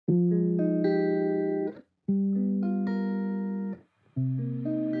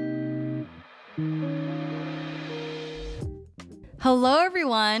Hello,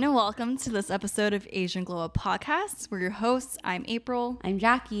 everyone, and welcome to this episode of Asian Glow Up Podcast. We're your hosts. I'm April. I'm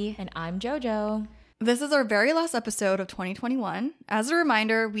Jackie. And I'm JoJo. This is our very last episode of 2021. As a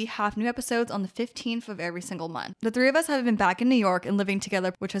reminder, we have new episodes on the 15th of every single month. The three of us have been back in New York and living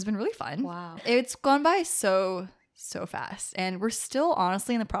together, which has been really fun. Wow. It's gone by so fast, and we're still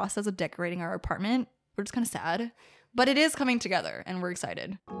honestly in the process of decorating our apartment. We're just kind of sad, but it is coming together, and we're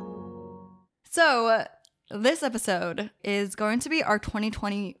excited. So, this episode is going to be our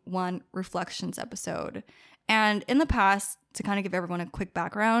 2021 reflections episode. And in the past, to kind of give everyone a quick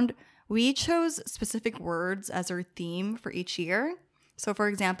background, we chose specific words as our theme for each year. So for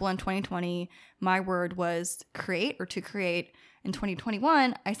example, in 2020, my word was create or to create. In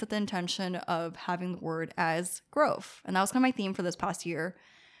 2021, I set the intention of having the word as growth. And that was kind of my theme for this past year.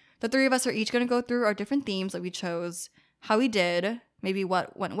 The three of us are each going to go through our different themes that we chose, how we did, maybe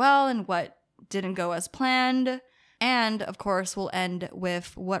what went well and what didn't go as planned. And of course, we'll end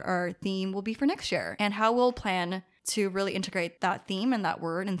with what our theme will be for next year and how we'll plan to really integrate that theme and that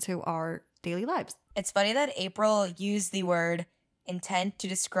word into our daily lives. It's funny that April used the word intent to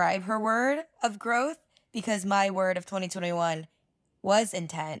describe her word of growth, because my word of 2021 was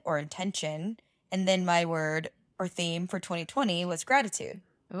intent or intention. And then my word or theme for 2020 was gratitude.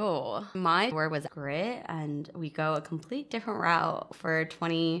 Oh, my word was grit, and we go a complete different route for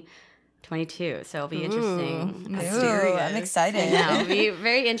 2022. So it'll be interesting. Ooh, I'm excited. Yeah, it'll be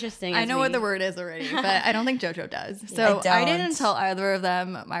very interesting. I know what the word is already, but I don't think JoJo does. So I didn't tell either of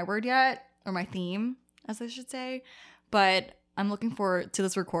them my word yet, or my theme, as I should say. But I'm looking forward to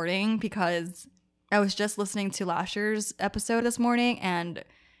this recording because I was just listening to last year's episode this morning, and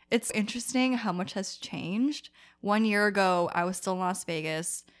it's interesting how much has changed. 1 year ago, I was still in Las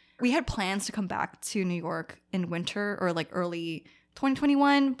Vegas. We had plans to come back to New York in winter or like early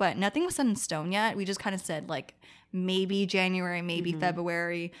 2021, but nothing was set in stone yet. We just kind of said like maybe January, maybe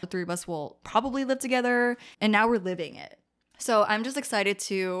February. The three of us will probably live together, and now we're living it. So I'm just excited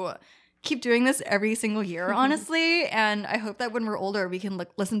to keep doing this every single year, honestly. And I hope that when we're older, we can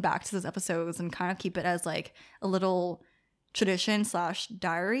listen back to those episodes and kind of keep it as like a little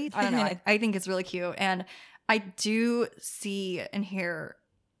tradition/diary. I don't know. I think it's really cute. And I do see and hear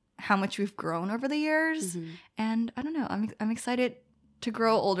how much we've grown over the years. And I don't know. I'm excited to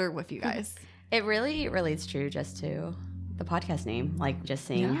grow older with you guys. It really relates true just to the podcast name, like just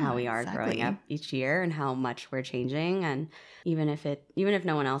seeing how we are growing up each year and how much we're changing. And even if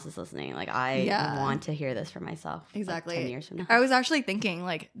no one else is listening, like I want to hear this for myself. Exactly. Like 10 years from now. I was actually thinking,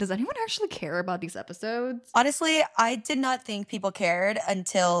 like, does anyone actually care about these episodes? Honestly, I did not think people cared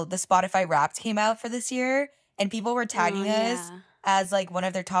until the Spotify Wrapped came out for this year, and people were tagging us as like one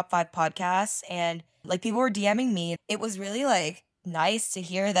of their top 5 podcasts, and like people were DMing me. It was really like nice to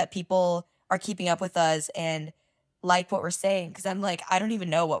hear that people are keeping up with us and like what we're saying, because I'm like, I don't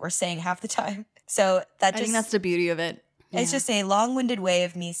even know what we're saying half the time. So I think that's the beauty of it. It's just a long-winded way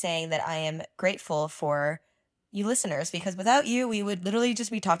of me saying that I am grateful for you listeners, because without you, we would literally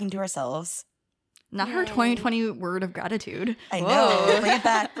just be talking to ourselves. Not her 2020 word of gratitude. I know. Bring it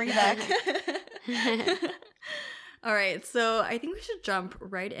back. Bring it back. All right, so I think we should jump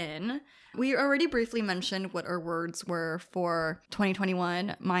right in. We already briefly mentioned what our words were for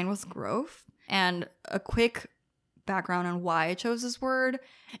 2021. Mine was growth. And a quick background on why I chose this word.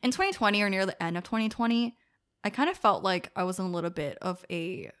 In 2020, or near the end of 2020, I kind of felt like I was in a little bit of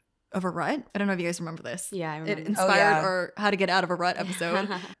a rut. I don't know if you guys remember this. Yeah, I remember. It inspired our How to Get Out of a Rut episode,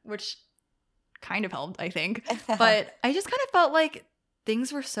 which kind of helped, I think. But I just kind of felt like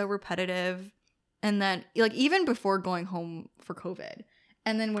things were so repetitive. And then, like, even before going home for COVID.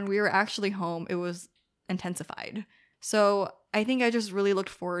 And then when we were actually home, it was intensified. So I think I just really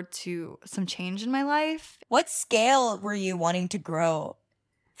looked forward to some change in my life. What scale were you wanting to grow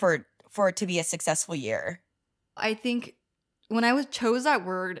for it to be a successful year? I think when I chose that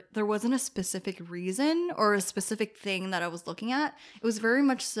word, there wasn't a specific reason or a specific thing that I was looking at. It was very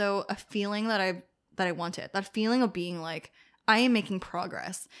much so a feeling that I wanted. That feeling of being like, I am making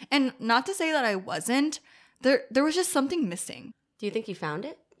progress. And not to say that I wasn't. There was just something missing. Do you think you found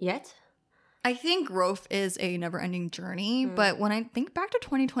it yet? I think growth is a never-ending journey, but when I think back to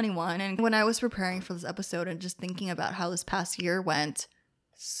 2021 and when I was preparing for this episode and just thinking about how this past year went,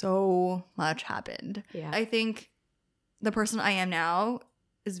 so much happened. Yeah. I think the person I am now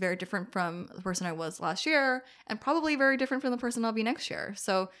is very different from the person I was last year, and probably very different from the person I'll be next year.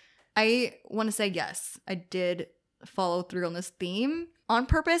 So I want to say yes, I did follow through on this theme on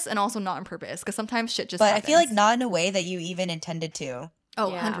purpose and also not on purpose, because sometimes shit just happens. I feel like not in a way that you even intended to.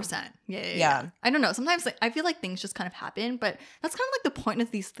 Oh, yeah. 100%. Yeah. I don't know. Sometimes I feel like things just kind of happen, but that's kind of like the point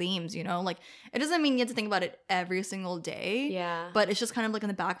of these themes, you know? Like, it doesn't mean you have to think about it every single day. Yeah. But it's just kind of like in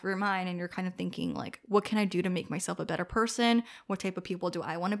the back of your mind, and you're kind of thinking, like, what can I do to make myself a better person? What type of people do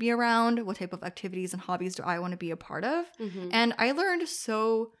I want to be around? What type of activities and hobbies do I want to be a part of? Mm-hmm. And I learned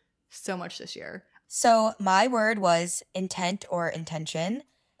so much this year. So my word was intent or intention.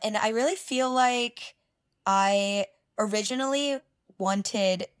 And I really feel like I originally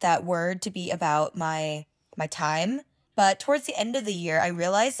wanted that word to be about my time, but towards the end of the year I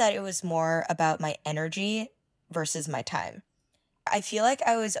realized that it was more about my energy versus my time. I feel like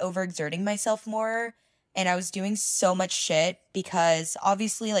I was overexerting myself more, and I was doing so much shit because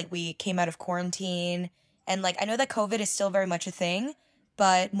obviously like we came out of quarantine, and like I know that COVID is still very much a thing,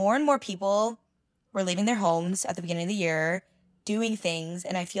 but more and more people were leaving their homes at the beginning of the year, doing things,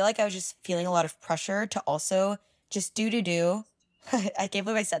 and I feel like I was just feeling a lot of pressure to also just do. I can't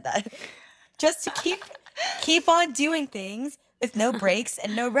believe I said that. Just to keep on doing things with no breaks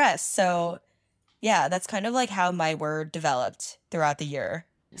and no rest. So yeah, that's kind of like how my word developed throughout the year.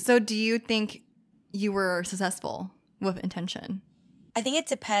 So do you think you were successful with intention? I think it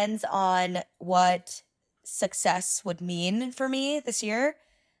depends on what success would mean for me this year.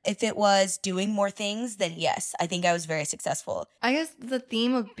 If it was doing more things, then yes, I think I was very successful. I guess the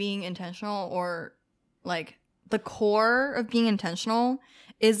theme of being intentional, or like the core of being intentional,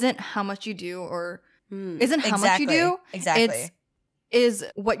 isn't how much you do or isn't how much you do. Exactly. Is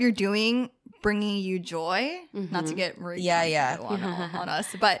what you're doing bringing you joy? Mm-hmm. Not to get really on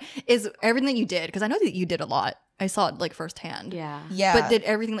us, but is everything that you did, because I know that you did a lot. I saw it like firsthand. Yeah. But did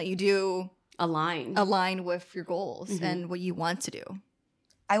everything that you do align with your goals and what you want to do?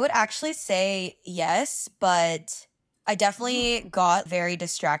 I would actually say yes, but I definitely got very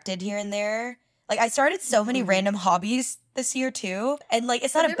distracted here and there. Like, I started so many random hobbies this year too, and like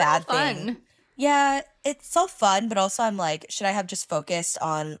it's not a bad thing. Yeah, it's so fun, but also I'm like, should I have just focused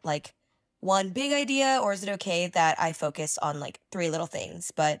on like one big idea, or is it okay that I focus on like 3 little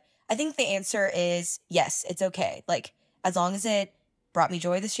things? But I think the answer is yes, it's okay. Like, as long as it brought me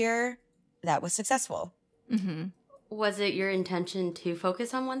joy this year, that was successful. Mm-hmm. Was it your intention to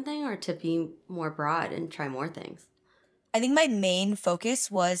focus on one thing or to be more broad and try more things? I think my main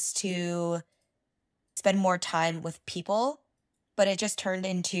focus was to spend more time with people, but it just turned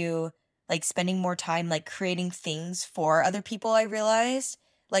into like spending more time like creating things for other people. I realized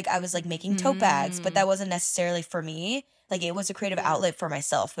like I was like making tote bags, but that wasn't necessarily for me. Like, it was a creative outlet for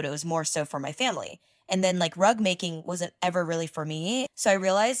myself, but it was more so for my family. And then like rug making wasn't ever really for me. So I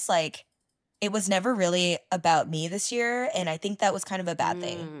realized like it was never really about me this year, and I think that was kind of a bad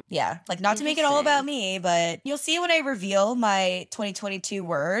thing. Yeah, like not to make it all about me, but you'll see when I reveal my 2022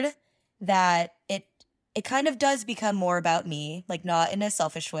 word that it kind of does become more about me, like not in a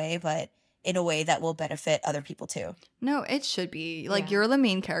selfish way, but in a way that will benefit other people too. No, it should be. Like, you're the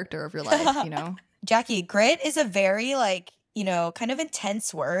main character of your life, you know? Jackie, grit is a very like, you know, kind of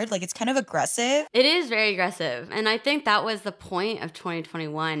intense word. Like, it's kind of aggressive. It is very aggressive. And I think that was the point of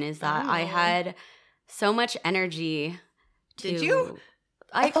 2021, is that I had so much energy. Did you?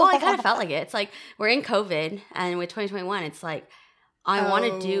 I kind of felt like it. It's like we're in COVID, and with 2021, it's like I want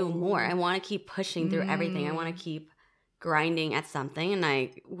to do more. I want to keep pushing through everything. I want to keep grinding at something.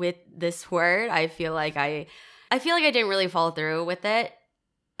 And with this word, I feel like I didn't really follow through with it.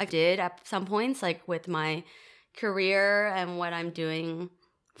 I did at some points, like with my career and what I'm doing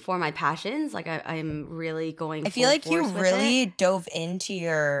for my passions. Like I'm really going. I feel like you really dove into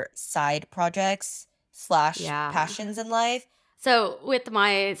your side projects / passions in life. So with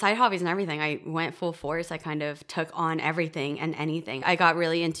my side hobbies and everything, I went full force. I kind of took on everything and anything. I got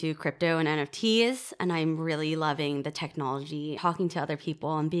really into crypto and NFTs, and I'm really loving the technology, talking to other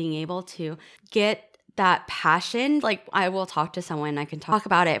people and being able to get that passion. Like, I will talk to someone, I can talk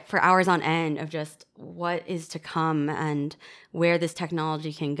about it for hours on end of just what is to come and where this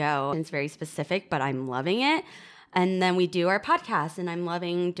technology can go. It's very specific, but I'm loving it. And then we do our podcast, and I'm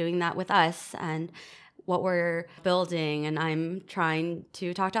loving doing that with us and what we're building. And I'm trying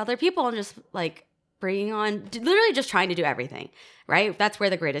to talk to other people and just like bringing on, literally just trying to do everything, right? That's where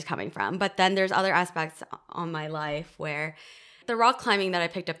the grit is coming from. But then there's other aspects on my life where the rock climbing that I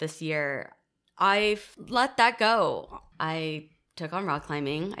picked up this year, I've let that go. I took on rock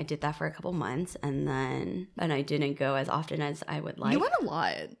climbing. I did that for a couple months, and I didn't go as often as I would like. You went a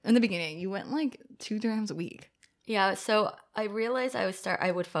lot in the beginning. You went like 2-3 times a week. Yeah, so I realized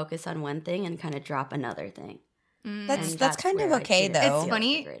I would focus on one thing and kind of drop another thing. That's kind of okay though. It's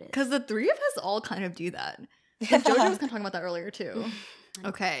funny because the 3 of us all kind of do that. JoJo was kind of talking about that earlier too.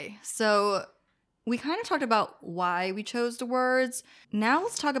 Okay, so we kind of talked about why we chose the words. Now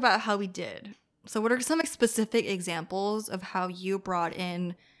let's talk about how we did. So what are some specific examples of how you brought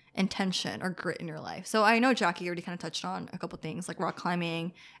in intention or grit in your life? So I know Jackie already kind of touched on a couple things like rock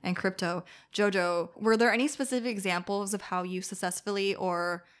climbing and crypto. Jojo, were there any specific examples of how you successfully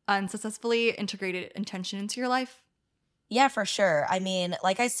or unsuccessfully integrated intention into your life? Yeah, for sure. I mean,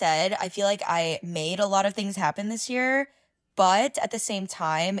 like I said, I feel like I made a lot of things happen this year, but at the same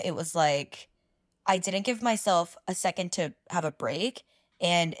time, it was like I didn't give myself a second to have a break.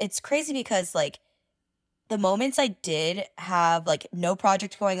 And it's crazy because like the moments I did have like no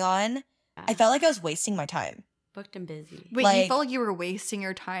project going on, I felt like I was wasting my time. Booked and busy. Wait, Like- you felt like you were wasting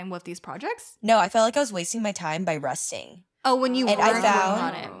your time with these projects? No, I felt like I was wasting my time by resting. Oh, when you And were I working found-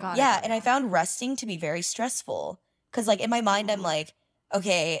 on it. Got Yeah, it. and I found resting to be very stressful. Because, like, in my mind, I'm like,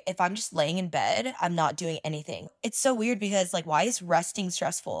 okay, if I'm just laying in bed, I'm not doing anything. It's so weird because, like, why is resting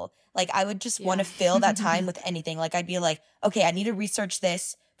stressful? Like, I would just want to Yeah. fill that time with anything. Like, I'd be like, okay, I need to research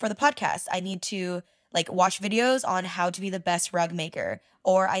this for the podcast. I need to, like, watch videos on how to be the best rug maker.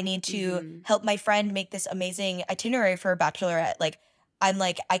 Or I need to Mhm. help my friend make this amazing itinerary for a bachelorette. Like, I'm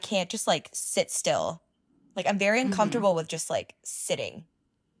like, I can't just, like, sit still. Like, I'm very uncomfortable with just, like, sitting.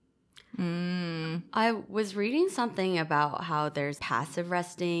 I was reading something about how there's passive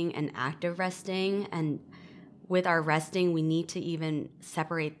resting and active resting, and with our resting, we need to even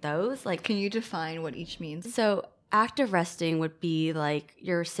separate those. Like, Can you define what each means? so active resting would be like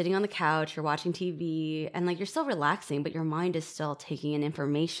you're sitting on the couch, you're watching TV, and like you're still relaxing, but your mind is still taking in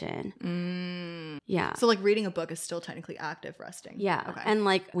information. Yeah. So like reading a book is still technically active resting. Yeah. Okay. And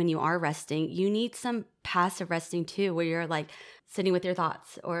like when you are resting, you need some passive resting too, where you're like sitting with your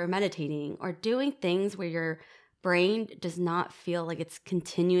thoughts or meditating or doing things where your brain does not feel like it's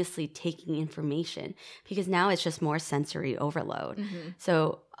continuously taking information, because now it's just more sensory overload.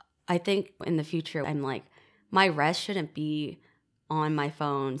 So I think in the future, I'm like, my rest shouldn't be on my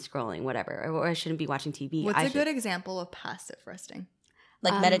phone scrolling, whatever, or I shouldn't be watching TV. What's a good example of passive resting?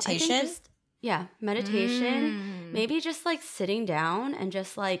 Like, I think meditation. meditation. Maybe just like sitting down and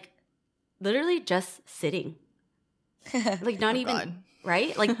just like literally just sitting. Like not Oh, even, God.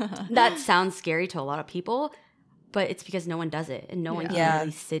 right? Like that sounds scary to a lot of people, but it's because no one does it and no one can Yeah.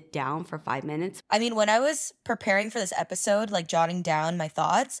 really sit down for 5 minutes. I mean, when I was preparing for this episode, like jotting down my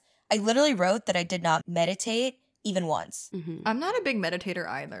thoughts, I literally wrote that I did not meditate even once. Mhm. I'm not a big meditator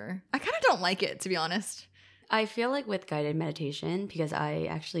either. I kind of don't like it, to be honest. I feel like with guided meditation, because I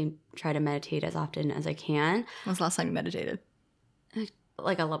actually try to meditate as often as I can, When's the last time you meditated?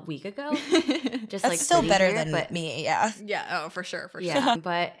 like a week ago, just That's like still sitting better here, than but me, yeah. Yeah, oh, for sure, for yeah, sure.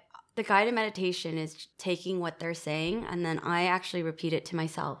 but the guided meditation is taking what they're saying and then I actually repeat it to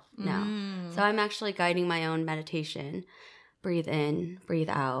myself now. So I'm actually guiding my own meditation. Breathe in, breathe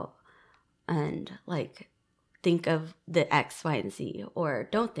out, and like think of the X, Y, and Z, or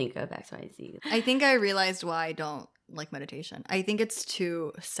don't think of X, Y, and Z. I think I realized why I don't like meditation. I think it's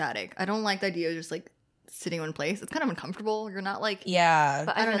too static. I don't like the idea of just like sitting in one place. It's kind of uncomfortable. You're not like Yeah.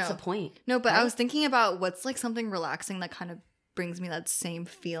 But I don't that's know. the point. No, but I right? was thinking about what's like something relaxing that kind of brings me that same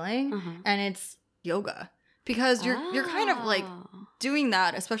feeling, Uh-huh. and it's yoga. Because you're kind of like Oh. doing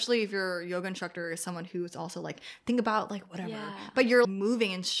that, especially if your yoga instructor is someone who's also like, think about like whatever. Yeah. But you're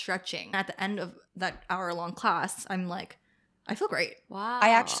moving and stretching. At the end of that hour-long class, I'm like, I feel great. Wow. I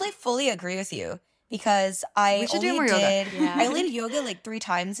actually fully agree with you because I We should do only more yoga. did Yeah. I only did yoga like 3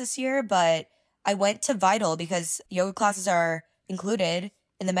 times this year, but I went to Vital because yoga classes are included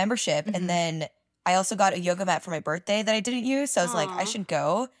in the membership, Mhm. and then I also got a yoga mat for my birthday that I didn't use, so I was like, I Aw. should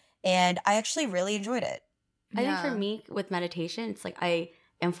go, and I actually really enjoyed it. I think for me with meditation, it's like I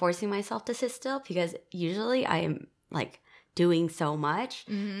am forcing myself to sit still because usually I am like doing so much.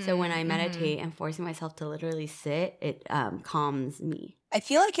 So when I meditate and forcing myself to literally sit, it calms me. I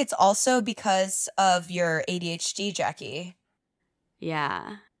feel like it's also because of your ADHD, Jackie.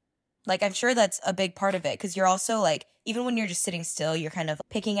 Yeah. Like, I'm sure that's a big part of it because you're also like, even when you're just sitting still, you're kind of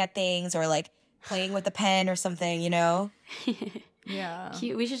picking at things or like playing with a pen or something, you know? Yeah.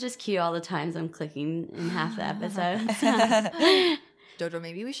 Cue, we should just cue all the times I'm clicking in half the episodes. Jojo,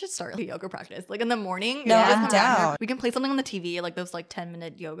 maybe we should start a yoga practice. Like in the morning. No, you guys I'm come down here, down. We can play something on the TV, like those like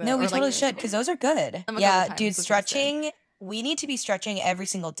 10-minute yoga. No, we or, totally like, should because those are good. Them a couple Yeah, times dude, with Kristen. stretching. We need to be stretching every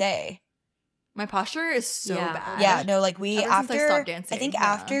single day. My posture is so Yeah. bad. Yeah, no, like we Ever since I after stopped dancing, I think yeah.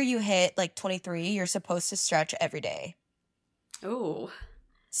 after you hit like 23, you're supposed to stretch every day. Ooh.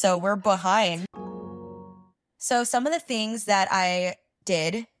 So we're behind. So some of the things that I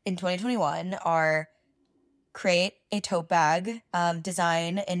did in 2021 are create a tote bag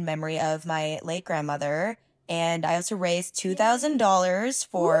design in memory of my late grandmother, and I also raised $2,000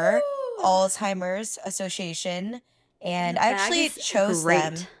 for Alzheimer's Association, and I actually chose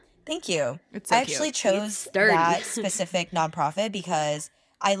them. Thank you. I actually chose that specific nonprofit because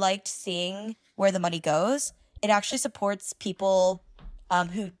I liked seeing where the money goes. It actually supports people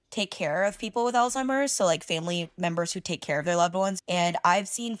who take care of people with Alzheimer's, so like family members who take care of their loved ones. And I've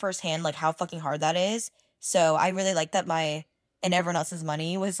seen firsthand like how fucking hard that is. So I really like that my and everyone else's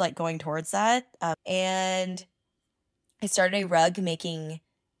money was like going towards that. And I started a rug making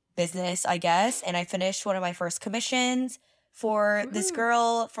business, I guess, and I finished one of my first commissions for this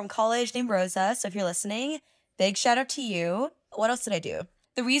girl from college named Rosa. So if you're listening, big shout out to you. What else did I do?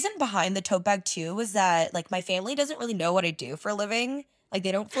 The reason behind the tote bag too was that like my family doesn't really know what I do for a living. Like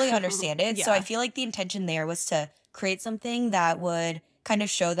they don't fully understand it. So I feel like the intention there was to create something that would kind of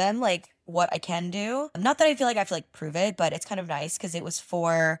show them like what I can do. Not that I feel like I have to like prove it, but it's kind of nice because it was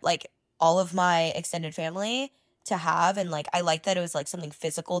for like all of my extended family to have. And like I like that it was like something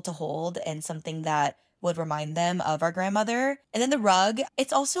physical to hold and something that would remind them of our grandmother. And then the rug,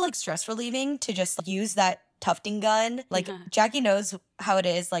 it's also like stress relieving to just like, use that tufting gun. Like Jackie knows how it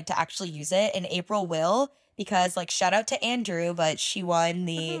is like to actually use it, and April will, because like shout out to Andrew, but she won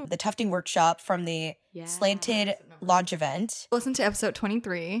the tufting workshop from the Slanted launch event. Listen to episode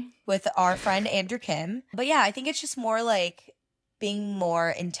 23 with our friend Andrew Kim. But yeah, I think it's just more like being more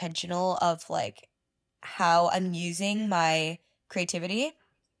intentional of like how I'm using my creativity.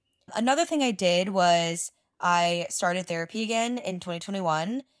 Another thing I did was I started therapy again in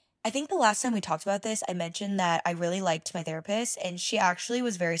 2021. I think the last time we talked about this, I mentioned that I really liked my therapist, and she actually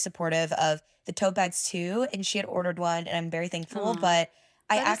was very supportive of the tote bags too, and she had ordered one, and I'm very thankful. But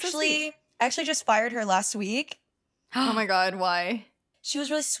I actually just fired her last week. Oh my God, why? She was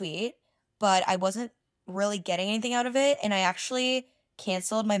really sweet, but I wasn't really getting anything out of it, and I actually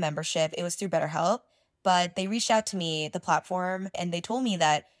canceled my membership. It was through BetterHelp, but they reached out to me, the platform, and they told me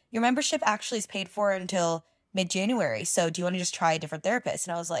that your membership actually is paid for until mid-January. So do you want to just try a different therapist?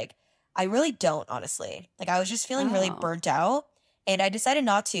 And I was like, I really don't, honestly. Like I was just feeling really burnt out, and I decided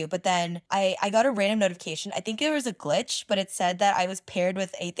not to. But then I got a random notification. I think there was a glitch, but it said that I was paired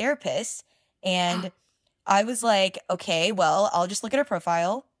with a therapist. And I was like, okay, well, I'll just look at her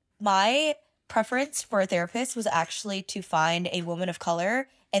profile. My preference for a therapist was actually to find a woman of color.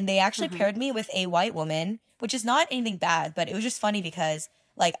 And they actually paired me with a white woman, which is not anything bad, but it was just funny because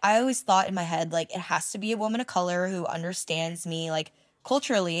like I always thought in my head, like it has to be a woman of color who understands me like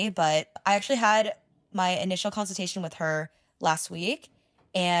culturally. But I actually had my initial consultation with her last week,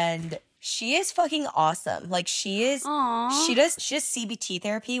 and she is fucking awesome. Like she does CBT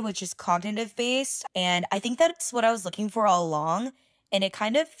therapy, which is cognitive based. And I think that's what I was looking for all along. And it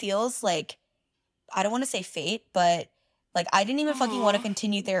kind of feels like, I don't want to say fate, but like I didn't even fucking want to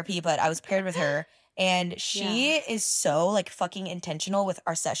continue therapy, but I was paired with her. And she is so like fucking intentional with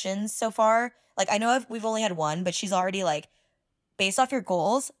our sessions so far. Like I know we've only had one, but she's already like, based off your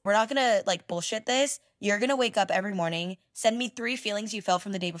goals, we're not gonna like bullshit this. You're gonna wake up every morning, send me 3 feelings you felt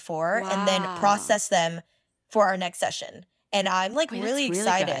from the day before, and then process them for our next session. And I'm like really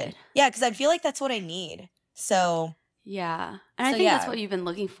excited. Yeah, because I feel like that's what I need. So yeah, and I think that's what you've been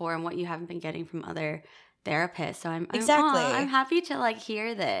looking for and what you haven't been getting from other therapists. So I'm happy to like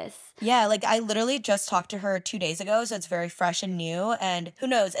hear this. Yeah, like I literally just talked to her 2 days ago, so it's very fresh and new. And who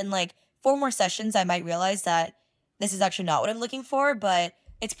knows? In like 4 more sessions, I might realize that this is actually not what I'm looking for. But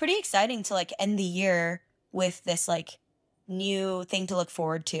it's pretty exciting to like end the year with this like new thing to look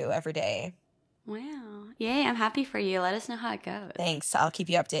forward to every day. Wow. Yay, I'm happy for you. Let us know how it goes. Thanks. I'll keep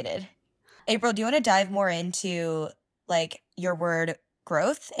you updated. April, do you want to dive more into like your word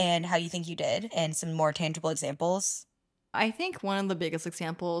growth and how you think you did and some more tangible examples? I think one of the biggest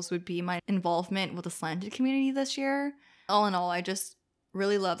examples would be my involvement with the Slanted community this year. All in all, I just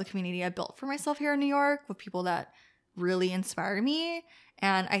really love the community I built for myself here in New York with people that really inspire me.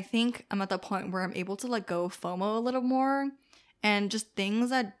 And I think I'm at the point where I'm able to let go of FOMO a little more and just things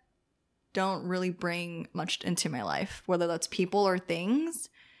that don't really bring much into my life, whether that's people or things.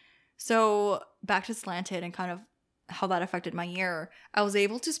 So back to Slanted and kind of how that affected my year, I was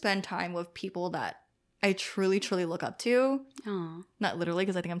able to spend time with people that I truly, truly look up to. Aww. Not literally,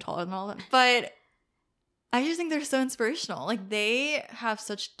 because I think I'm taller than all of them. But I just think they're so inspirational. Like, they have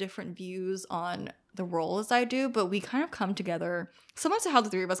such different views on the role as I do, but we kind of come together, similar to how the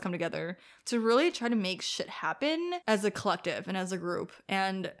 3 of us come together, to really try to make shit happen as a collective and as a group.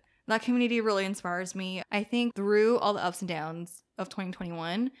 And that community really inspires me. I think through all the ups and downs of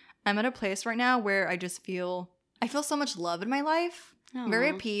 2021, I'm at a place right now where I feel so much love in my life. Aww. I'm very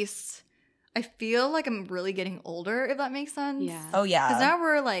at peace. I feel like I'm really getting older, if that makes sense. Yeah. Oh, yeah. Because now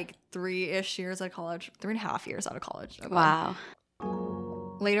we're like 3-ish years out of college, 3.5 years out of college. Wow.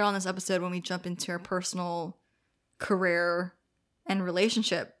 later on this episode, when we jump into our personal career and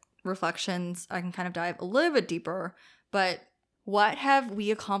relationship reflections, I can kind of dive a little bit deeper. But what have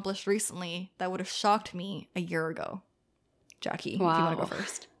we accomplished recently that would have shocked me a year ago? Jackie, wow. if you want to go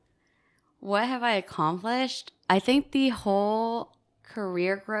first. What have I accomplished? I think the whole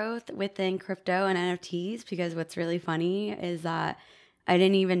career growth within crypto and NFTs, because what's really funny is that I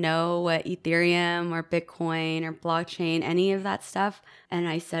didn't even know what Ethereum or Bitcoin or blockchain, any of that stuff. And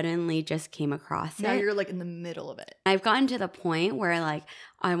I suddenly just came across it. Now you're like in the middle of it. I've gotten to the point where like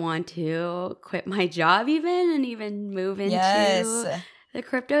I want to quit my job even move into the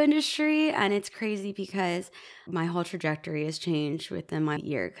crypto industry. And it's crazy because my whole trajectory has changed within my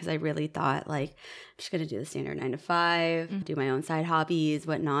year, because I really thought like I'm just going to do the standard 9 to 5, do my own side hobbies,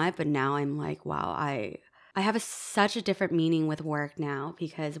 whatnot. But now I'm like, wow, I have such a different meaning with work now,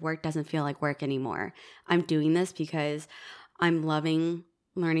 because work doesn't feel like work anymore. I'm doing this because I'm loving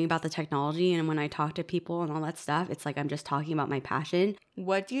learning about the technology. And when I talk to people and all that stuff, it's like I'm just talking about my passion.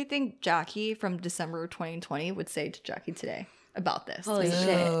 What do you think Jackie from December 2020 would say to Jackie today about this? Holy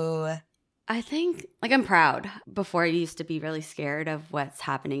shit. I think like I'm proud. Before I used to be really scared of what's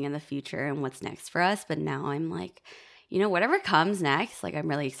happening in the future and what's next for us. But now I'm like, you know, whatever comes next, like I'm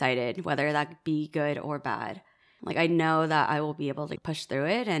really excited, whether that be good or bad. Like I know that I will be able to push through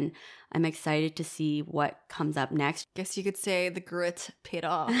it, and I'm excited to see what comes up next. Guess you could say the grit paid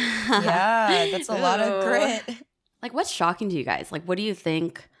off. Yeah, that's a lot of grit. Like what's shocking to you guys? Like what do you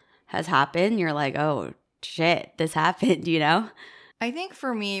think has happened? You're like, oh shit, this happened, you know? I think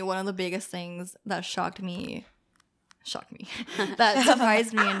for me, one of the biggest things that shocked me, that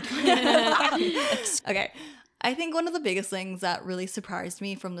surprised me okay. I think one of the biggest things that really surprised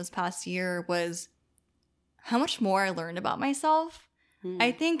me from this past year was how much more I learned about myself.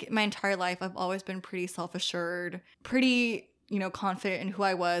 I think my entire life I've always been pretty self-assured, pretty, you know, confident in who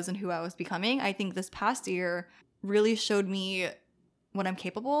I was and who I was becoming. I think this past year really showed me what I'm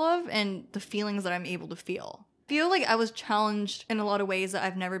capable of and the feelings that I'm able to feel. I feel like I was challenged in a lot of ways that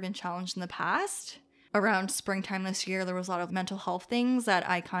I've never been challenged in the past. Around springtime this year, there was a lot of mental health things that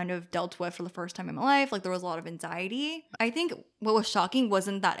I kind of dealt with for the first time in my life. Like there was a lot of anxiety. I think what was shocking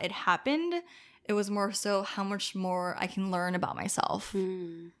wasn't that it happened. It was more so how much more I can learn about myself.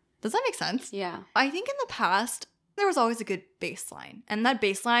 Does that make sense? Yeah. I think in the past, there was always a good baseline. And that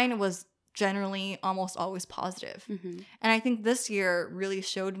baseline was generally almost always positive. And I think this year really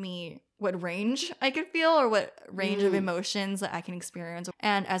showed me what range I could feel, or what range of emotions that I can experience.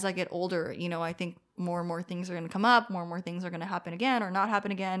 And as I get older, you know, I think more and more things are going to come up, more and more things are going to happen again or not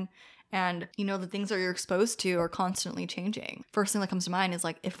happen again. And, you know, the things that you're exposed to are constantly changing. First thing that comes to mind is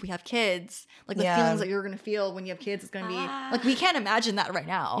like, if we have kids, like the feelings that you're going to feel when you have kids is going to be like, we can't imagine that right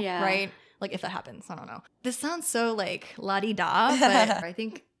now, right? Like if that happens, I don't know. This sounds so like la-di-da, but I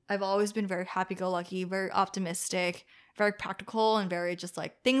think I've always been very happy-go-lucky, very optimistic, very practical, and very just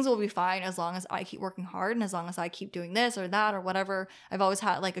like things will be fine as long as I keep working hard and as long as I keep doing this or that or whatever. I've always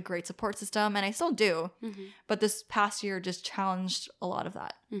had like a great support system, and I still do. But this past year just challenged a lot of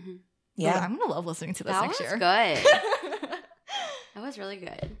that. Yeah. But I'm going to love listening to this next year. That was good. That was really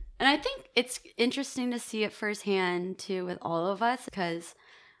good. And I think it's interesting to see it firsthand too with all of us, because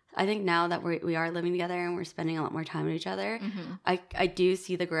I think now that we are living together and we're spending a lot more time with each other, I do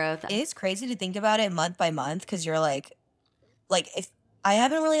see the growth. It is crazy to think about it month by month, because you're like if I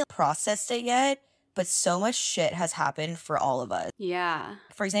haven't really processed it yet, but so much shit has happened for all of us. Yeah.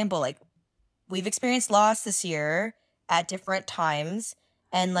 For example, like we've experienced loss this year at different times.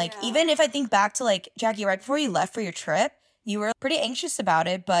 And like, even if I think back to like, Jackie, right before you left for your trip, you were pretty anxious about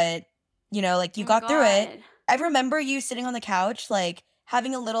it, but you know, like you got through it. I remember you sitting on the couch, like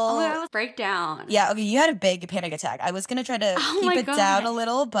having a little breakdown. Yeah. Okay. You had a big panic attack. I was going to try to keep it down a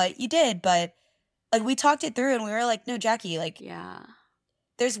little, but you did. But like we talked it through and we were like, no, Jackie, like,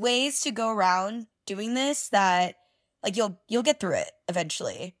 there's ways to go around doing this that like you'll get through it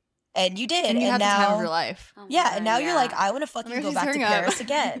eventually. And you did. And you had the time of your life. Oh God, and now you're like, I want to fucking go back to Paris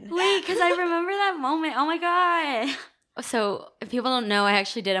again. Wait, because I remember that moment. Oh my God. So if people don't know, I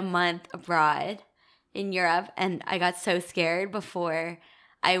actually did a month abroad in Europe, and I got so scared before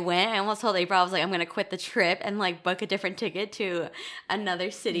I went. I almost told April, I was like, I'm going to quit the trip and like book a different ticket to another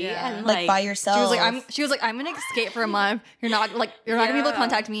city. And like by yourself. She was like, I'm going to escape for a month. You're not going to be able to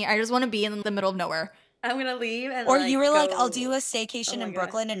contact me. I just want to be in the middle of nowhere. I'm going to leave. And or you were like, I'll do a staycation in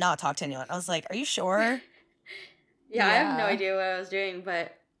Brooklyn and not talk to anyone. I was like, are you sure? I have no idea what I was doing,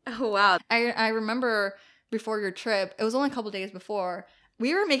 but oh, wow. I remember before your trip, it was only a couple days before,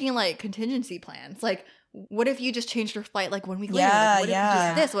 we were making like contingency plans. Like, what if you just changed your flight like 1 week later? Like, what if you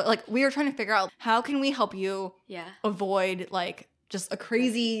just this? Like, we were trying to figure out how can we help you avoid like just a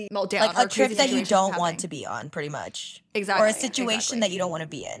crazy meltdown. Like or a trip that you don't happening. want to be on, pretty much. Exactly. Or a situation that you don't want to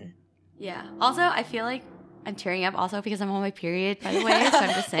be in. Yeah. Also, I feel like I'm tearing up also because I'm on my period, by the way. So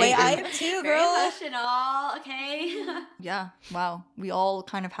I'm just saying. Wait, I am too, girl. Very emotional, okay? Yeah. Wow. We all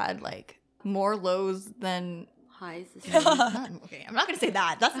kind of had like more lows than highs. Okay, I'm not gonna say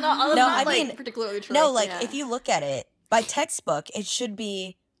that. That's not. No, I mean, like, particularly true. No, like if you look at it by textbook, it should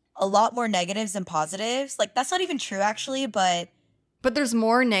be a lot more negatives than positives. Like that's not even true, actually. But there's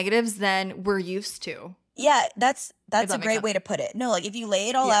more negatives than we're used to. Yeah, that's a great way to put it. No, like if you lay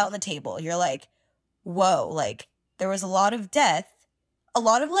it all out on the table, you're like, whoa, like there was a lot of death, a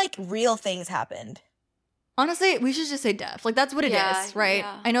lot of like real things happened. Honestly, we should just say death. Like that's what it is, right?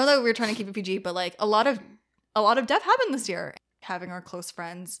 Yeah. I know that we're trying to keep it PG, but like a lot of death happened this year. Having our close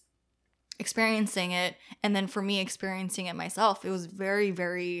friends experiencing it, and then for me experiencing it myself, it was very,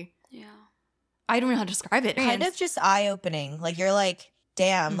 very I don't know how to describe it. Kind of just eye-opening. Like you're like,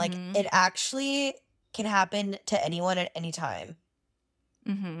 damn, like it actually can happen to anyone at any time.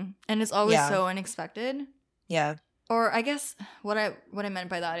 And it's always so unexpected. Yeah. Or I guess what I meant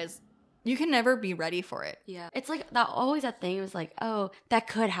by that is you can never be ready for it. Yeah. It's like always that thing was like, oh, that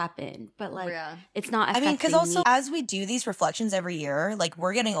could happen. But like, it's not affecting because also as we do these reflections every year, like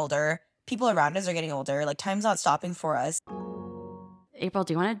we're getting older, people around us are getting older, like time's not stopping for us. April,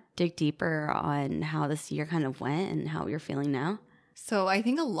 do you want to dig deeper on how this year kind of went and how you're feeling now? So I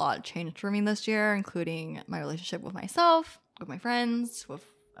think a lot changed for me this year, including my relationship with myself, with my friends, with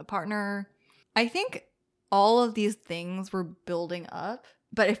a partner. I think all of these things were building up,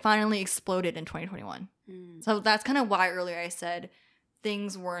 but it finally exploded in 2021. So that's kind of why earlier I said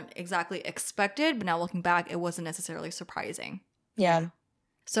things weren't exactly expected, but now looking back, it wasn't necessarily surprising. Yeah.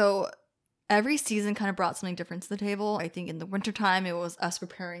 So every season kind of brought something different to the table. I think in the wintertime, it was us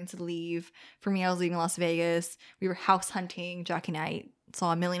preparing to leave. For me, I was leaving Las Vegas. We were house hunting. Jackie and I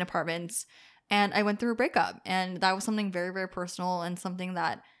saw a million apartments. And I went through a breakup. And that was something very, very personal and something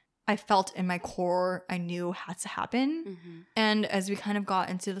that I felt in my core I knew had to happen. And as we kind of got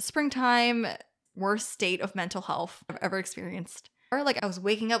into the springtime, worst state of mental health I've ever experienced. Or like I was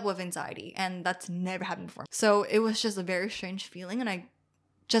waking up with anxiety, and that's never happened before. So it was just a very strange feeling, and I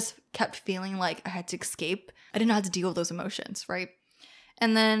just kept feeling like I had to escape. I didn't know how to deal with those emotions, right?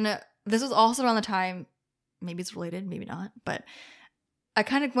 And then this was also around the time, maybe it's related, maybe not, but I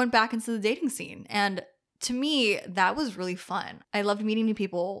kind of went back into the dating scene. And to me, that was really fun. I loved meeting new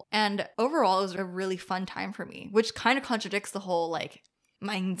people. And overall, it was a really fun time for me, which kind of contradicts the whole like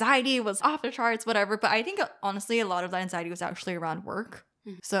my anxiety was off the charts, whatever. But I think honestly, a lot of that anxiety was actually around work.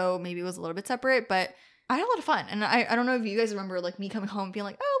 So maybe it was a little bit separate, but I had a lot of fun. And I don't know if you guys remember like me coming home and being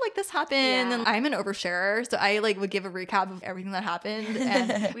like, oh, like this happened. And I'm an oversharer. So I like would give a recap of everything that happened.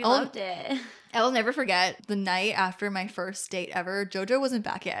 And we loved it. I will never forget the night after my first date ever. JoJo wasn't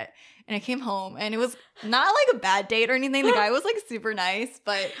back yet. And I came home and it was not like a bad date or anything. The guy was like super nice,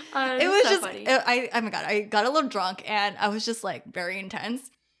 but it was so just, oh my God, I got a little drunk and I was just like very intense.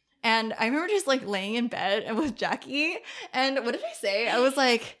 And I remember just like laying in bed and with Jackie. And what did I say? I was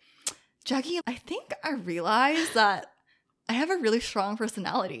like, Jackie, I think I realized that I have a really strong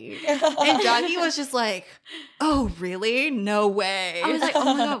personality. And Jackie was just like, oh, really? No way. I was like,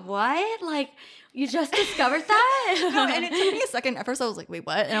 oh my God, what? Like, you just discovered that? No, and it took me a second. At first I was like, wait,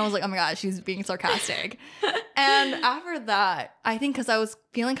 what? And I was like, oh my God, she's being sarcastic. And after that, I think because I was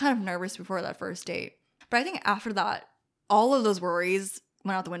feeling kind of nervous before that first date. But I think after that, all of those worries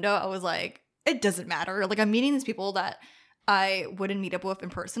went out the window. I was like, it doesn't matter. Like, I'm meeting these people that I wouldn't meet up with in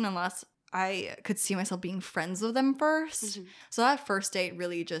person unless I could see myself being friends with them first. So that first date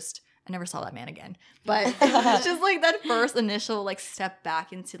really just, I never saw that man again. But it was just like that first initial like step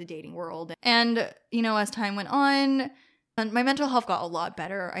back into the dating world. And, you know, as time went on, and my mental health got a lot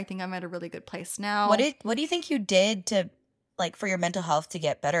better. I think I'm at a really good place now. What do you think you did to like for your mental health to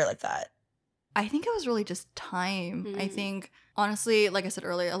get better like that? I think it was really just time. I think, honestly, like I said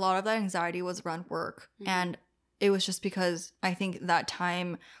earlier, a lot of that anxiety was around work. And it was just because I think that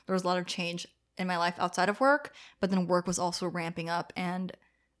time there was a lot of change in my life outside of work, but then work was also ramping up and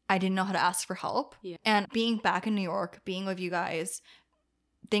I didn't know how to ask for help. And being back in New York, being with you guys,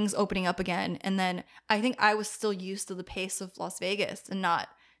 things opening up again. And then I think I was still used to the pace of Las Vegas and not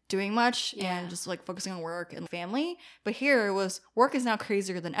doing much and just like focusing on work and family. But here it was work is now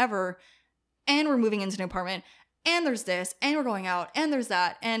crazier than ever. And we're moving into an apartment. And there's this, and we're going out, and there's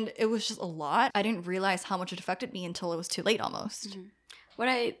that. And it was just a lot. I didn't realize how much it affected me until it was too late almost. What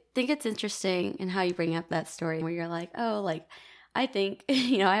I think it's interesting in how you bring up that story where you're like, oh, like, I think,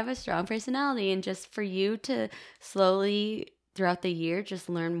 you know, I have a strong personality. And just for you to slowly throughout the year just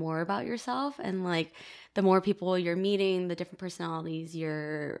learn more about yourself. And like the more people you're meeting, the different personalities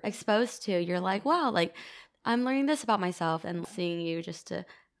you're exposed to, you're like, wow, like I'm learning this about myself, and seeing you just to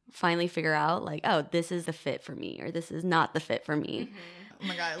finally figure out like, oh, this is the fit for me, or this is not the fit for me. Oh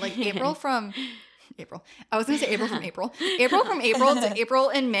my God. Like April. I was going to say April from April. April from April to April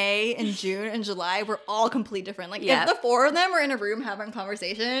and May and June and July were all completely different. Like if the four of them were in a room having a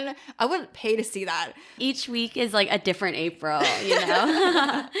conversation, I would pay to see that. Each week is like a different April, you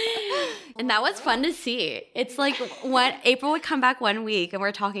know? And that was fun to see. It's like when April would come back one week and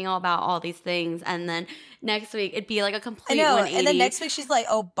we're talking all about all these things, and then next week it'd be like a complete 180. And then next week she's like,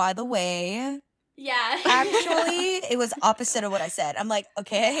 oh, by the way. Yeah. Actually, it was opposite of what I said. I'm like,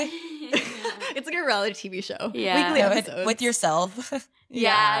 okay. It's like a reality TV show. Yeah. Weekly episodes. With yourself.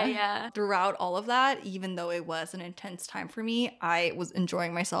 Yeah. Throughout all of that, even though it was an intense time for me, I was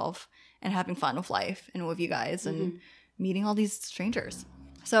enjoying myself and having fun with life and with you guys and meeting all these strangers.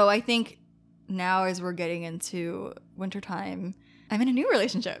 So I think now as we're getting into wintertime, I'm in a new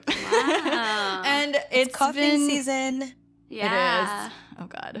relationship. Wow. And it's cuffing season. Yeah. It is. Oh,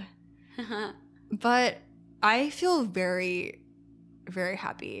 God. But I feel very, very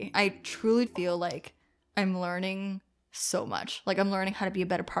happy. I truly feel like I'm learning so much. Like I'm learning how to be a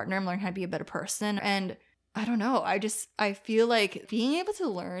better partner. I'm learning how to be a better person. And I don't know. I feel like being able to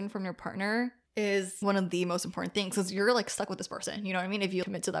learn from your partner is one of the most important things, because you're like stuck with this person. You know what I mean? If you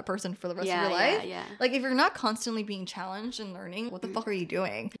commit to that person for the rest of your life. Yeah. Like if you're not constantly being challenged and learning, what the fuck are you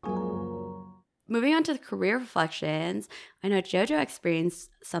doing? Moving on to the career reflections, I know JoJo experienced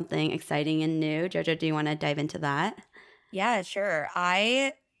something exciting and new. JoJo, do you want to dive into that? Yeah, sure.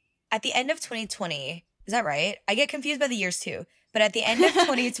 At the end of 2020, is that right? I get confused by the years too. But at the end of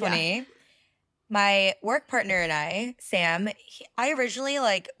 2020, my work partner and I, Sam, I originally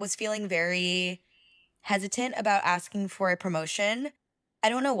was feeling very hesitant about asking for a promotion. I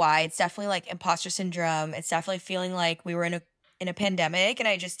don't know why. It's definitely like imposter syndrome. It's definitely feeling like we were in a pandemic, and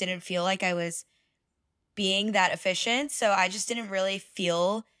I just didn't feel like I was being that efficient. So I just didn't really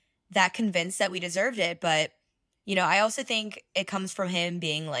feel that convinced that we deserved it. But, you know, I also think it comes from him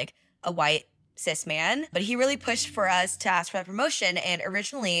being like a white cis man. But he really pushed for us to ask for that promotion. And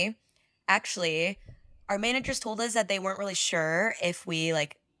originally, actually, our managers told us that they weren't really sure if we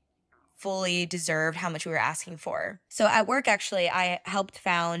fully deserved how much we were asking for. So at work, actually, I helped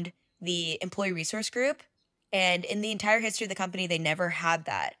found the employee resource group. And in the entire history of the company, they never had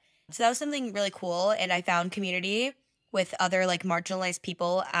that. So that was something really cool. And I found community with other marginalized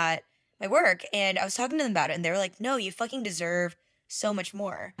people at my work. And I was talking to them about it. And they were like, no, you fucking deserve so much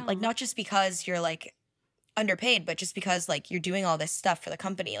more. Not just because you're underpaid, but just because you're doing all this stuff for the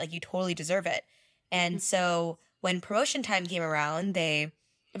company. You totally deserve it. And so when promotion time came around, they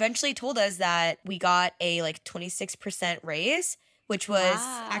eventually told us that we got a 26% raise, which was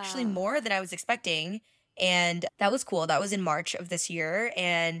actually more than I was expecting. And that was cool. That was in March of this year.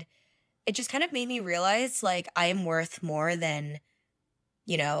 And it just kind of made me realize I am worth more than,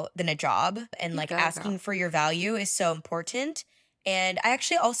 than a job. And asking for your value is so important. And I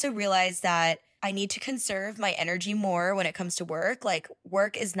actually also realized that I need to conserve my energy more when it comes to work.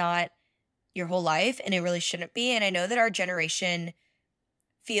 Work is not your whole life, and it really shouldn't be. And I know that our generation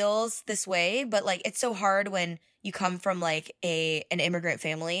feels this way, but it's so hard when you come from an immigrant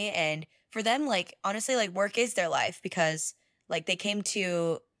family, and for them, honestly, work is their life, because they came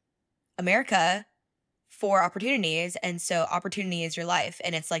to America for opportunities, and so opportunity is your life,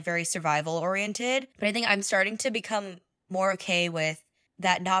 and it's very survival oriented. But I think I'm starting to become more okay with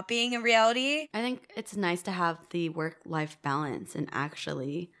that not being a reality. I think it's nice to have the work-life balance and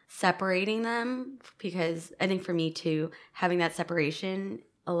actually separating them, because I think for me too, having that separation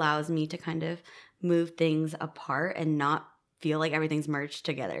allows me to kind of move things apart and not feel like everything's merged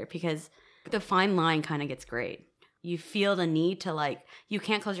together, because the fine line kind of gets great. You feel the need to you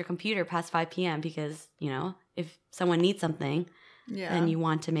can't close your computer past 5 p.m. because, if someone needs something, then you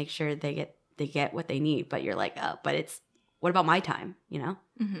want to make sure they get what they need. But you're oh, but what about my time,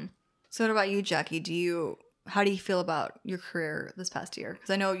 Mm-hmm. So what about you, Jackie? How do you feel about your career this past year? Because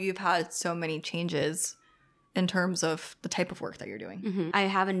I know you've had so many changes in terms of the type of work that you're doing. Mm-hmm. I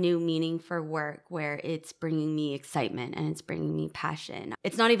have a new meaning for work where it's bringing me excitement and it's bringing me passion.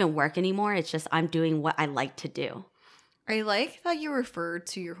 It's not even work anymore. It's just I'm doing what I like to do. I like that you referred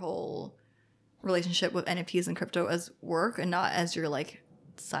to your whole relationship with NFTs and crypto as work and not as your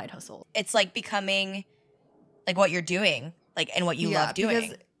side hustle. It's becoming what you're doing, and what you love doing.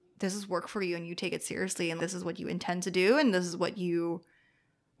 Because this is work for you and you take it seriously, and this is what you intend to do, and this is what you're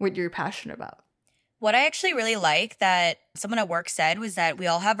passionate about. What I actually really like that someone at work said was that we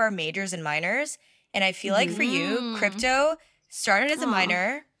all have our majors and minors. And I feel like for you, crypto started as a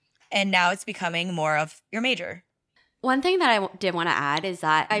minor and now it's becoming more of your major. One thing that I did want to add is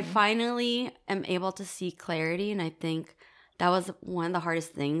that I finally am able to see clarity, and I think that was one of the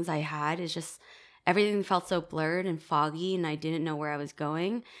hardest things I had, is just everything felt so blurred and foggy and I didn't know where I was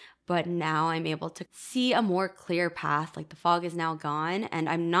going. But now I'm able to see a more clear path. Like the fog is now gone and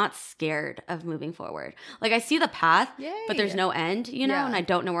I'm not scared of moving forward. Like I see the path, but there's no end, you know, and I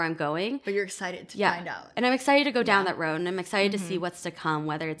don't know where I'm going. But you're excited to find out. And I'm excited to go down that road, and I'm excited to see what's to come,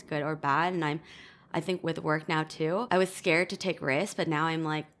 whether it's good or bad. And I think with work now too, I was scared to take risks, but now I'm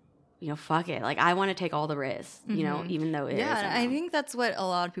like, you know, fuck it. Like I want to take all the risks, you know, even though it is. Yeah, I think that's what a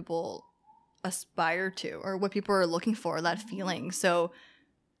lot of people aspire to, or what people are looking for, that feeling. So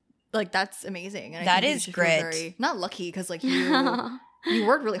like that's amazing. And that is great. Very, not lucky, because like you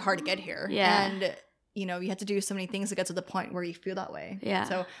worked really hard to get here. Yeah. And you know, you had to do so many things to get to the point where you feel that way. Yeah.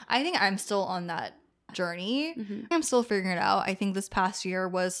 So I think I'm still on that journey. I'm still figuring it out. I think this past year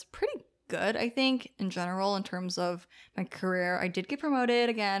was pretty good, I think, in general, in terms of my career. I did get promoted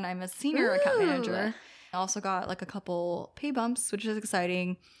again. I'm a senior account manager. I also got like a couple pay bumps, which is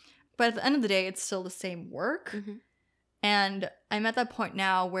exciting. But at the end of the day, it's still the same work. And I'm at that point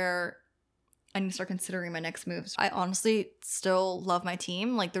now where I need to start considering my next moves. I honestly still love my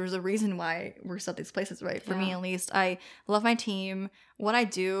team. Like there's a reason why we're still at these places, right? For me, at least, I love my team. What I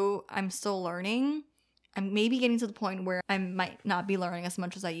do, I'm still learning. I'm maybe getting to the point where I might not be learning as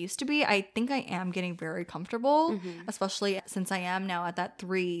much as I used to be. I think I am getting very comfortable, especially since I am now at that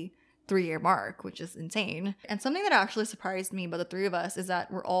three-year mark, which is insane. And something that actually surprised me about the three of us is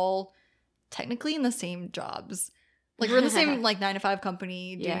that we're all technically in the same jobs. Like we're in the same like 9-to-5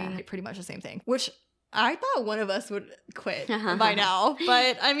 company doing pretty much the same thing, which I thought one of us would quit by now.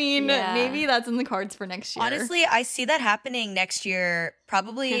 But I mean, maybe that's in the cards for next year. Honestly, I see that happening next year.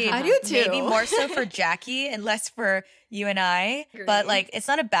 Probably I do too. Maybe more so for Jackie and less for you and I. But like, it's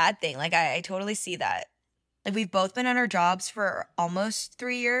not a bad thing. Like I totally see that. Like we've both been on our jobs for almost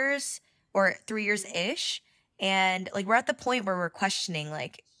 3 years, or 3 years-ish. And like we're at the point where we're questioning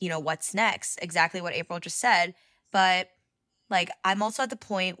like, you know, what's next? Exactly what April just said. But like I'm also at the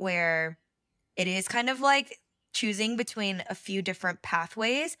point where it is kind of like choosing between a few different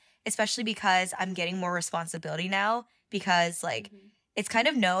pathways, especially because I'm getting more responsibility now, because like it's kind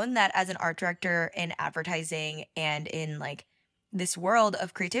of known that as an art director in advertising and in like this world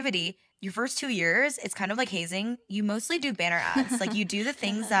of creativity, your first 2 years, it's kind of like hazing. You mostly do banner ads. Like you do the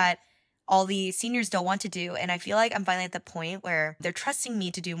things that all the seniors don't want to do. And I feel like I'm finally at the point where they're trusting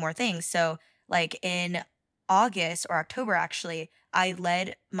me to do more things. So like in August or October, actually, I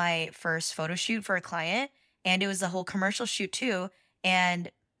led my first photo shoot for a client, and it was a whole commercial shoot too. And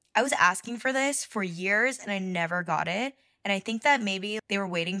I was asking for this for years and I never got it. And I think that maybe they were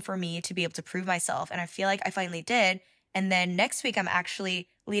waiting for me to be able to prove myself. And I feel like I finally did. And then next week, I'm actually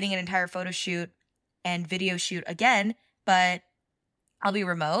leading an entire photo shoot and video shoot again, but I'll be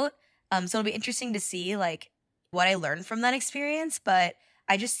remote. So it'll be interesting to see like what I learned from that experience. But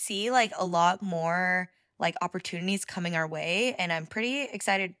I just see like a lot more like opportunities coming our way, and I'm pretty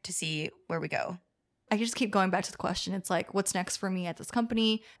excited to see where we go. I just keep going back to the question. It's like, what's next for me at this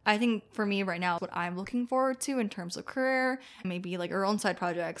company? I think for me right now, what I'm looking forward to in terms of career, maybe like our own side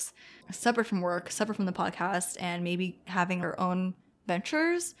projects, separate from work, separate from the podcast, and maybe having our own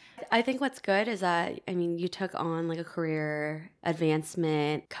ventures. I think what's good is that, I mean, you took on like a career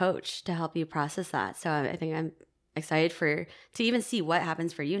advancement coach to help you process that. So I think I'm excited to even see what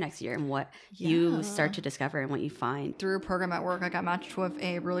happens for you next year and what you start to discover and what you find. Through a program at work, I got matched with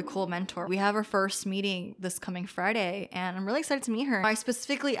a really cool mentor. We have our first meeting this coming Friday, and I'm really excited to meet her. I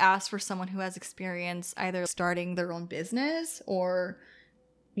specifically asked for someone who has experience either starting their own business or,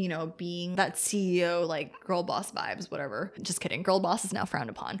 you know, being that CEO, like girl boss vibes, whatever. Just kidding. Girl boss is now frowned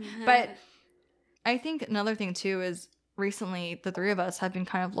upon. But I think another thing too is recently the three of us have been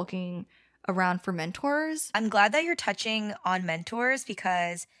kind of looking around for mentors. I'm glad that you're touching on mentors,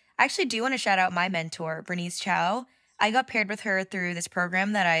 because I actually do want to shout out my mentor, Bernice Chow. I got paired with her through this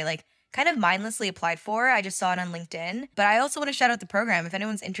program that I like kind of mindlessly applied for. I just saw it on LinkedIn. But I also want to shout out the program. If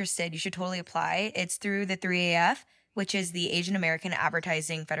anyone's interested, you should totally apply. It's through the 3AF, which is the Asian American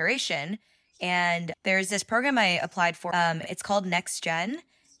Advertising Federation. And there's this program I applied for. It's called Next Gen.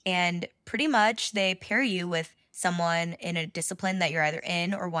 And pretty much they pair you with someone in a discipline that you're either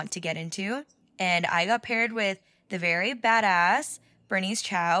in or want to get into. And I got paired with the very badass Bernice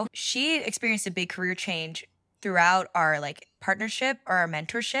Chow. She experienced a big career change throughout our like partnership or our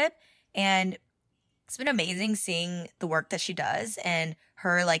mentorship. And it's been amazing seeing the work that she does and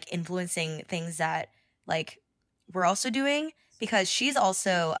her like influencing things that like we're also doing, because she's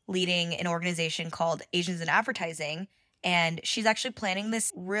also leading an organization called Asians in Advertising. And she's actually planning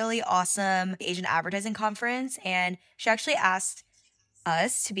this really awesome Asian advertising conference. And she actually asked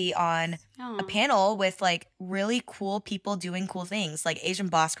us to be on a panel with like really cool people doing cool things. Like Asian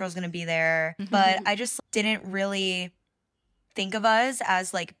Boss Girl's gonna be there. But I just didn't really think of us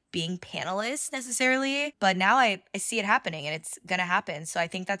as like being panelists necessarily. But now I see it happening and it's gonna happen. So I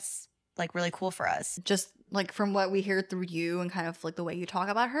think that's like really cool for us. Just like from what we hear through you and kind of like the way you talk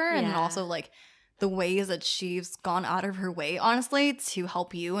about her and also like the ways that she's gone out of her way, honestly, to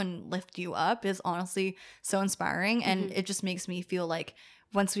help you and lift you up is honestly so inspiring. And it just makes me feel like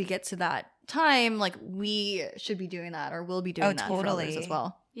once we get to that time, like we should be doing that or will be doing that for others as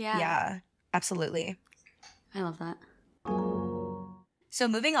well. Yeah, absolutely. I love that. So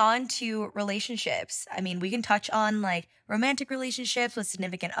moving on to relationships. I mean, we can touch on like romantic relationships with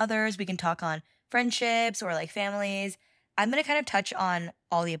significant others. We can talk on friendships or like families. I'm going to kind of touch on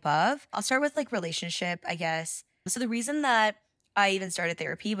all the above. I'll start with like relationship, I guess. So the reason that I even started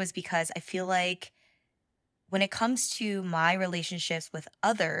therapy was because I feel like when it comes to my relationships with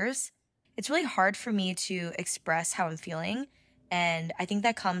others, it's really hard for me to express how I'm feeling. And I think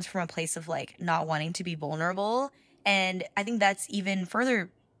that comes from a place of like not wanting to be vulnerable. And I think that's even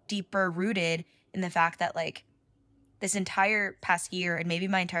further deeper rooted in the fact that like this entire past year and maybe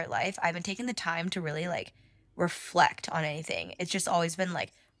my entire life, I haven't taken the time to really like reflect on anything. It's just always been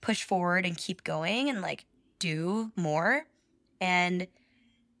like push forward and keep going and like do more. And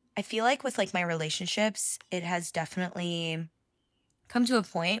I feel like with like my relationships, it has definitely come to a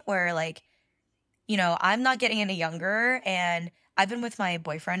point where like, you know, I'm not getting any younger and I've been with my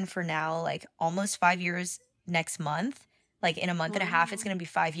boyfriend for now like almost 5 years next month. Like in a month and a half, it's going to be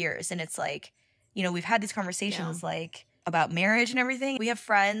 5 years. And it's like, you know, we've had these conversations like about marriage and everything. We have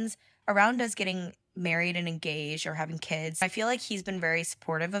friends around us getting married and engaged or having kids. I feel like he's been very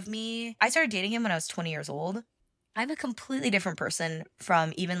supportive of me. I started dating him when I was 20 years old. I'm a completely different person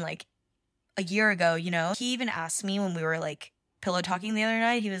from even like a year ago, you know? He even asked me when we were like pillow talking the other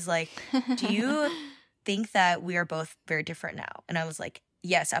night, he was like, do you think that we are both very different now? And I was like,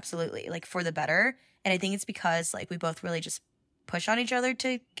 yes, absolutely. Like for the better. And I think it's because like we both really just push on each other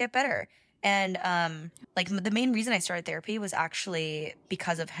to get better. And like the main reason I started therapy was actually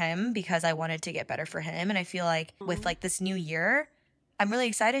because of him, because I wanted to get better for him. And I feel like with like this new year, I'm really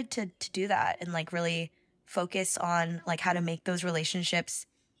excited to do that and like really focus on like how to make those relationships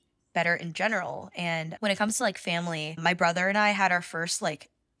better in general. And when it comes to like family, my brother and I had our first like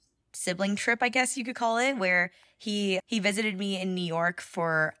sibling trip, I guess you could call it, where he visited me in New York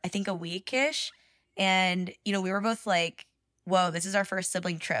for I think a week-ish. And, you know, we were both like, whoa, this is our first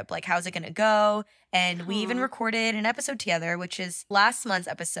sibling trip. Like, how's it going to go? And we even recorded an episode together, which is last month's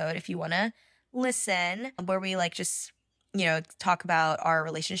episode, if you want to listen, where we like just, you know, talk about our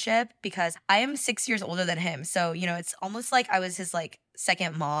relationship because I am 6 years older than him. So, you know, it's almost like I was his like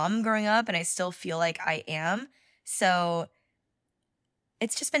second mom growing up and I still feel like I am. So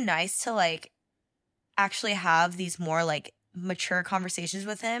it's just been nice to like actually have these more like mature conversations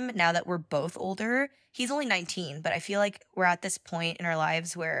with him now that we're both older. He's only 19, but I feel like we're at this point in our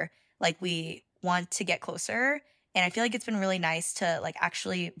lives where like we want to get closer. And I feel like it's been really nice to like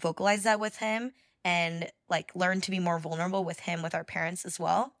actually vocalize that with him and like learn to be more vulnerable with him, with our parents as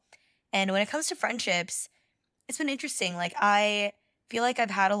well. And when it comes to friendships, it's been interesting. Like I feel like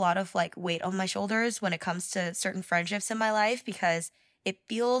I've had a lot of like weight on my shoulders when it comes to certain friendships in my life because it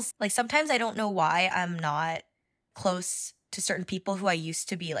feels like sometimes I don't know why I'm not close to certain people who I used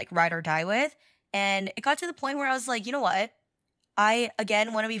to be like ride or die with. And it got to the point where I was like, you know what? I,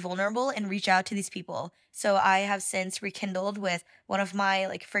 again, want to be vulnerable and reach out to these people. So I have since rekindled with one of my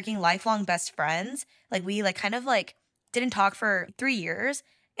like freaking lifelong best friends. Like we like kind of like didn't talk for 3 years.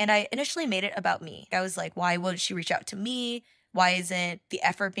 And I initially made it about me. I was like, why would she reach out to me? Why isn't the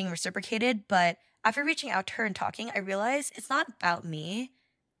effort being reciprocated? But after reaching out to her and talking, I realized it's not about me.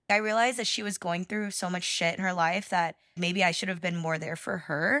 I realized that she was going through so much shit in her life that maybe I should have been more there for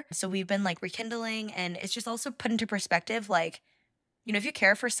her. So we've been like rekindling, and it's just also put into perspective, like, you know, if you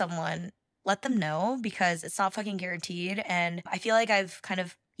care for someone, let them know because it's not fucking guaranteed. And I feel like I've kind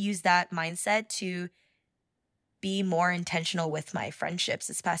of used that mindset to be more intentional with my friendships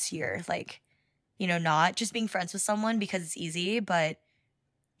this past year. Like, you know, not just being friends with someone because it's easy, but,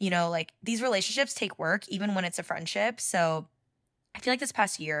 you know, like these relationships take work even when it's a friendship. So I feel like this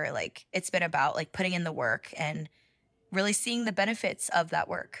past year, like it's been about like putting in the work and really seeing the benefits of that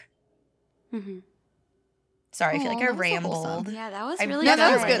work. Mm-hmm. Sorry, I feel like I rambled. So yeah, that was really good.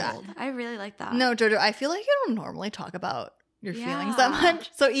 That was good. I really like that. No, Jojo, I feel like you don't normally talk about your feelings that much.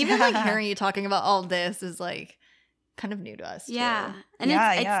 So even like hearing you talking about all this is like, kind of new to us. Yeah. Too. And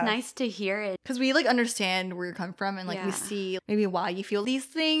it's nice to hear it. Because we like understand where you come from and like we see maybe why you feel these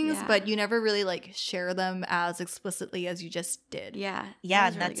things, but you never really like share them as explicitly as you just did. Yeah. Yeah,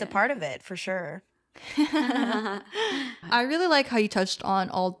 and that's a part of it for sure. I really like how you touched on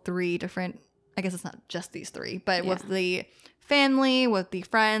all three different, I guess it's not just these three, but with the family, with the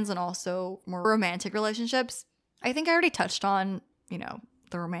friends, and also more romantic relationships. I think I already touched on, you know,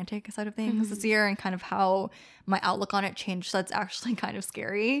 the romantic side of things this year and kind of how my outlook on it changed. So that's actually kind of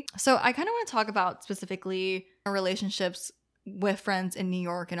scary. So I kind of want to talk about specifically relationships with friends in New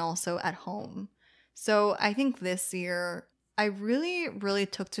York and also at home. So I think this year I really, really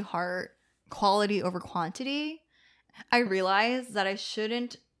took to heart quality over quantity. I realized that I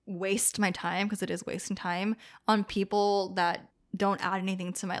shouldn't waste my time, because it is wasting time, on people that don't add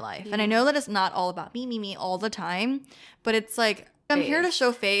anything to my life. And I know that it's not all about me all the time, but it's like, I'm here to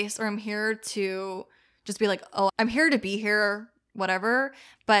show face, or I'm here to just be like, oh, I'm here to be here, whatever.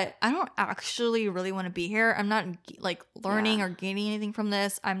 But I don't actually really want to be here. I'm not like learning or gaining anything from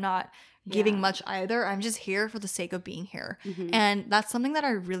this. I'm not giving much either. I'm just here for the sake of being here. And that's something that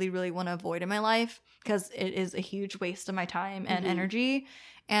I really, really want to avoid in my life, because it is a huge waste of my time and energy.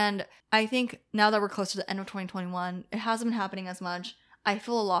 And I think now that we're close to the end of 2021, it hasn't been happening as much. I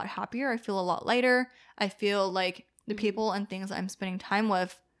feel a lot happier. I feel a lot lighter. I feel like the people and things I'm spending time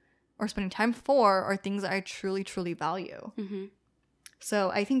with or spending time for are things that I truly, truly value. So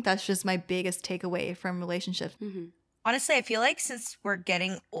I think that's just my biggest takeaway from relationships. Honestly, I feel like since we're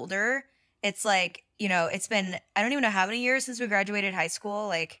getting older, it's like, you know, it's been, I don't even know how many years since we graduated high school,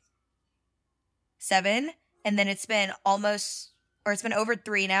 like 7. And then it's been almost, or it's been over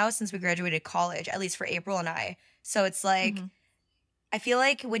 3 now since we graduated college, at least for April and I. So it's like, I feel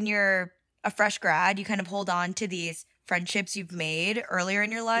like when you're a fresh grad, you kind of hold on to these friendships you've made earlier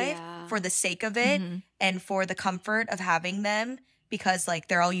in your life for the sake of it and for the comfort of having them, because like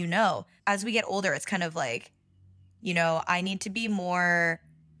they're all you know. As we get older, it's kind of like, you know, I need to be more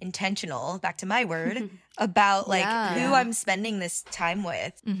intentional, back to my word, about like who I'm spending this time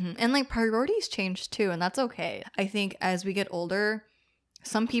with. And like priorities change too, and that's okay. I think as we get older,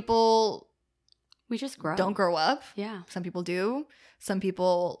 some people we just don't grow up. Yeah. Some people do. Some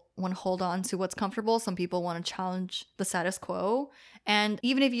people want to hold on to what's comfortable. Some people want to challenge the status quo. And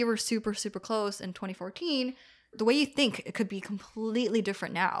even if you were super, super close in 2014, the way you think, it could be completely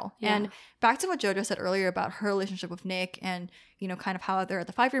different now. And back to what JoJo said earlier about her relationship with Nick and, you know, kind of how they're at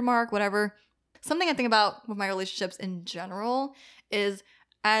the 5-year mark, whatever. Something I think about with my relationships in general is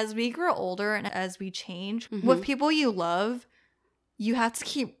as we grow older and as we change, with people you love, you have to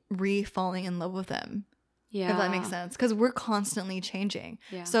keep falling in love with them. Yeah. If that makes sense. Because we're constantly changing.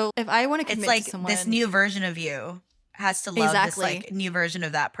 Yeah. So if I want to commit to someone, this new version of you has to love this like new version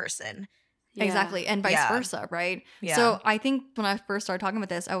of that person. Yeah. Exactly. And vice versa, right? Yeah. So I think when I first started talking about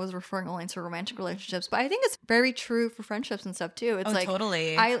this, I was referring only to romantic relationships, but I think it's very true for friendships and stuff too. It's like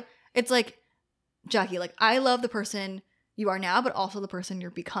totally. It's like, Jackie, like I love the person you are now, but also the person you're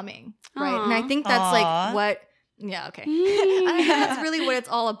becoming. Right. Aww. And I think that's like what okay. I think that's really what it's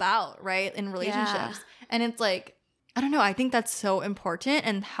all about, right? In relationships. Yeah. And it's like, I don't know, I think that's so important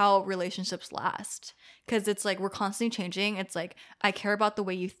and how relationships last. Because it's like we're constantly changing. It's like I care about the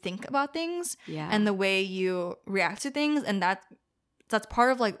way you think about things and the way you react to things. And that's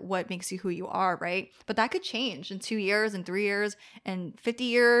part of like what makes you who you are, right? But that could change in 2 years and 3 years and 50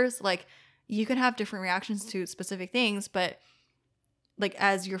 years. Like you can have different reactions to specific things, but like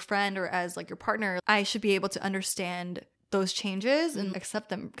as your friend or as like your partner, I should be able to understand those changes and accept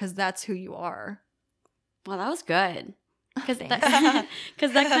them because that's who you are. Well, that was good. Because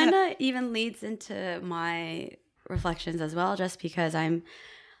that kind of even leads into my reflections as well, just because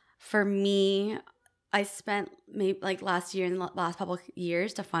for me, I spent maybe like last year and the last couple of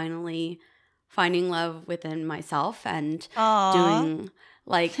years to finally finding love within myself and doing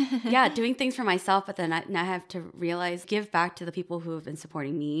things for myself. But then now I have to realize, give back to the people who have been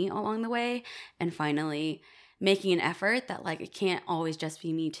supporting me along the way and finally making an effort that like it can't always just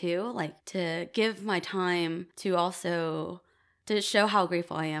be me too, like to give my time to also to show how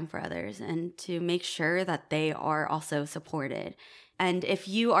grateful I am for others and to make sure that they are also supported. And if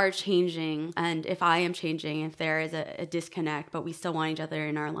you are changing and if I am changing, if there is a disconnect, but we still want each other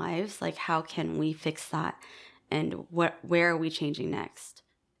in our lives, like how can we fix that? And where are we changing next?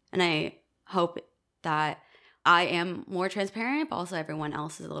 And I hope that I am more transparent, but also everyone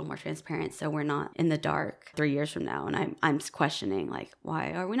else is a little more transparent, so we're not in the dark 3 years from now. And I'm questioning, like,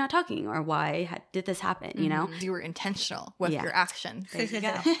 why are we not talking, or why did this happen? You know, you were intentional with your action. There you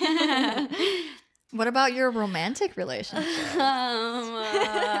go. What about your romantic relationship?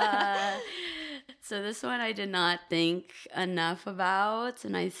 So this one I did not think enough about,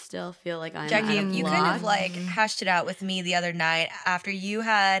 and I still feel like I'm Jackie, you kind of like Mm-hmm. hashed it out with me the other night after you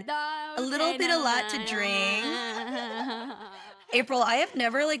had a little bit a lot to drink. April, I have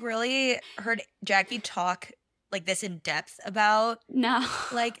never like really heard Jackie talk like this in depth about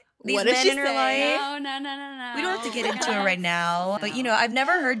like these What did men she in her say? life. No. We don't have to get into it right now, but you know, I've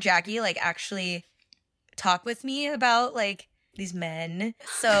never heard Jackie like actually talk with me about like these men.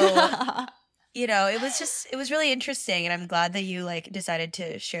 So you know, it was really interesting, and I'm glad that you like decided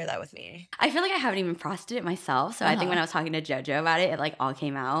to share that with me. I feel like I haven't even processed it myself. So I think when I was talking to JoJo about it like all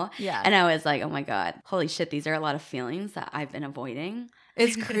came out. Yeah. And I was like, oh my God, holy shit, these are a lot of feelings that I've been avoiding.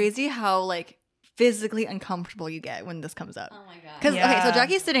 It's crazy how like physically uncomfortable you get when this comes up. Oh my God. Because okay, so Yeah.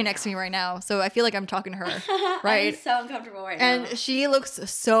 Jackie's sitting next to me right now, so I feel like I'm talking to her, right? I'm so uncomfortable right now. And she looks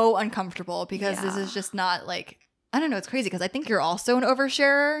so uncomfortable because this Yeah. is just not like, I don't know, it's crazy because I think you're also an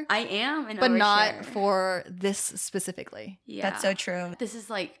oversharer, I am an but not overshare. for this specifically. Yeah. That's so true. This is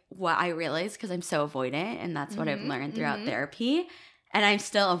like what I realized because I'm so avoidant, and that's what I've Mhm, learned throughout mhm. therapy. And I'm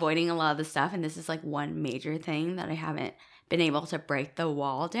still avoiding a lot of the stuff, and this is like one major thing that I haven't been able to break the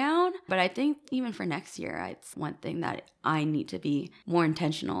wall down. But I think even for next year, it's one thing that I need to be more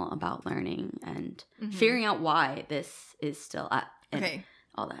intentional about learning and Mhm. figuring out why this is still up and Okay,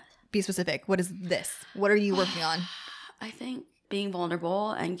 all that. be specific. What is this? What are you working on? I think being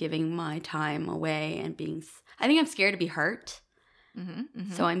vulnerable and giving my time away and I think I'm scared to be hurt.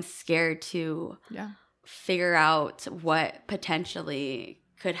 Mm-hmm, So I'm scared to yeah. figure out what potentially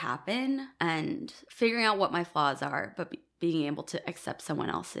could happen and figuring out what my flaws are, but being able to accept someone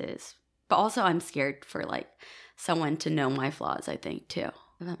else's. But also I'm scared for like someone to know my flaws, I think, too,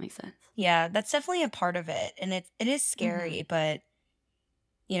 if that makes sense. Yeah, that's definitely a part of it. And it is scary, but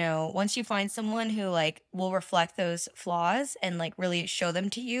you know, once you find someone who like will reflect those flaws and like really show them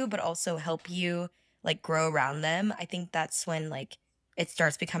to you, but also help you like grow around them, I think that's when like it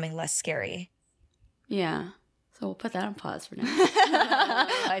starts becoming less scary. Yeah. So we'll put that on pause for now.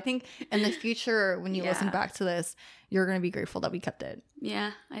 I think in the future, when you listen Yeah. back to this, you're going to be grateful that we kept it.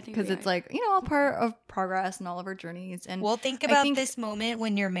 Yeah, I think Because we it's are. like, you know, all part of progress and all of our journeys. And Well, think I about think- this moment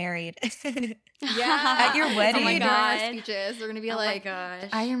when you're married. yeah, At your wedding. Oh my during our God. speeches, they're going to be Oh my like, gosh.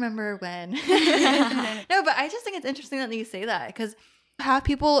 I remember when. No, but I just think it's interesting that you say that because have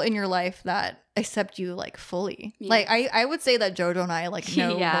people in your life that accept you like fully. Yeah. Like I would say that JoJo and I like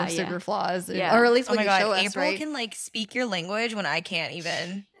know Yeah, most of yeah. your flaws, Yeah. or at least Oh what my you god, show us, April right? can like speak your language when I can't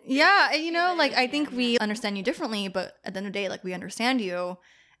even. Yeah, and you know, like I think Yeah. we understand you differently, but at the end of the day, like we understand you,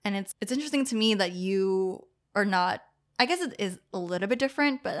 and it's interesting to me that you are not. I guess it is a little bit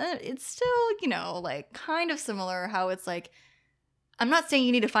different, but it's still, you know, like kind of similar. How it's like, I'm not saying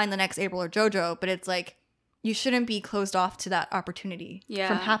you need to find the next April or JoJo, but it's like you shouldn't be closed off to that opportunity from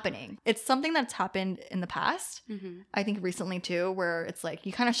Yeah. happening. It's something that's happened in the past. Mhm. I think recently too, where it's like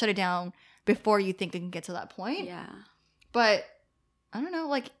you kind of shut it down before you think it can get to that point. Yeah. But I don't know,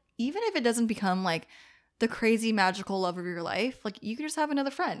 like, even if it doesn't become like the crazy magical love of your life, like you could just have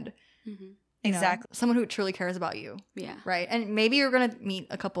another friend. Mhm. you know? Exactly. Someone who truly cares about you. Yeah. Right. And maybe you're going to meet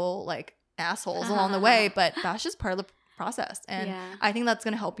a couple like assholes along the way, but that's just part of the process. And Yeah. I think that's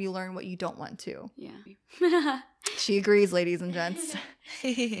going to help you learn what you don't want to. Yeah. She agrees, ladies and gents.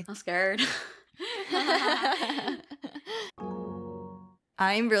 I'm scared.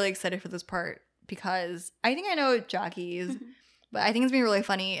 I'm really excited for this part because I think I know Jackie's, but I think it's been really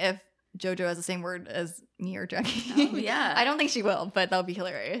funny if JoJo has the same word as me or Jackie. Oh, yeah. I don't think she will, but that'll be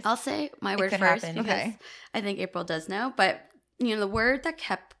hilarious. I'll say my word could first happen. because Okay. I think April does know. But, you know, the word that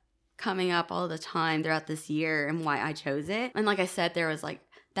kept coming up all the time throughout this year and why I chose it. And like I said, there was like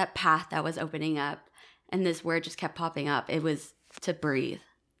that path that was opening up and this word just kept popping up. It was to breathe.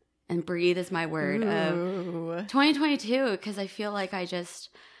 And breathe is my word of Ooh. 2022 because I feel like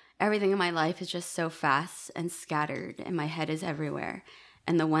everything in my life is just so fast and scattered and my head is everywhere.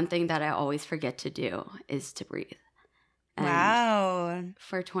 And the one thing that I always forget to do is to breathe. And Wow.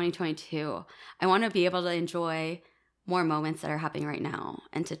 for 2022, I want to be able to enjoy more moments that are happening right now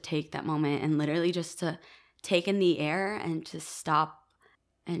and to take that moment and literally just to take in the air and to stop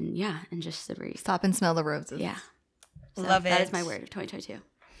and just to breathe. Stop and smell the roses. Yeah. So Love That it. is my word of 2022.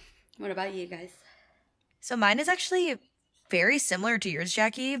 What about you guys? So mine is actually very similar to yours,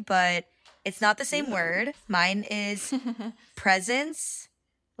 Jackie, but it's not the same word. Mine is presence,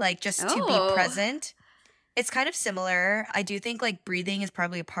 like just to Oh. be present. It's kind of similar. I do think like breathing is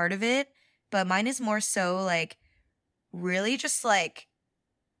probably a part of it, but mine is more so like really just like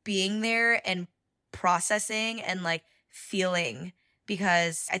being there and processing and like feeling,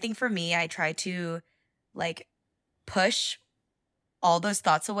 because I think for me, I try to like push all those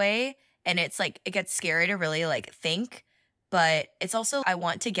thoughts away And it's like, it gets scary to really like think, but it's also, I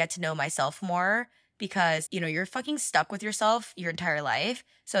want to get to know myself more because, you know, you're fucking stuck with yourself your entire life.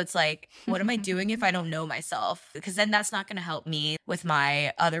 So it's like, what am I doing if I don't know myself? Because then that's not going to help me with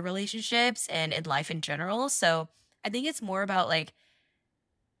my other relationships and in life in general. So I think it's more about like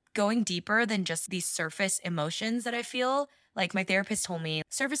going deeper than just these surface emotions that I feel. Like my therapist told me,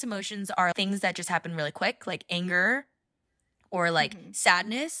 surface emotions are things that just happen really quick, like anger or like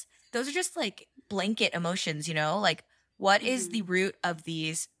sadness. Those are just like blanket emotions, you know, like what is the root of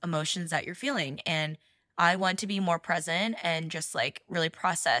these emotions that you're feeling? And I want to be more present and just like really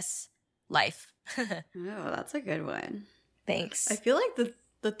process life. Oh, that's a good one. Thanks. I feel like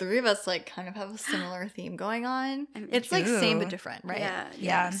the three of us like kind of have a similar theme going on. It's like same but different, right?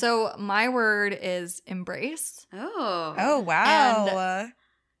 Yeah. So my word is embrace. Oh, wow. And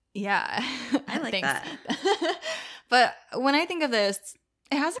yeah. I like that. But when I think of this,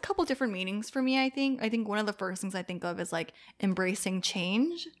 it has a couple different meanings for me, I think. I think one of the first things I think of is like embracing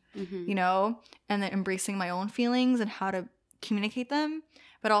change, you know, and then embracing my own feelings and how to communicate them,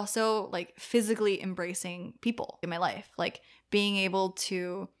 but also like physically embracing people in my life, like being able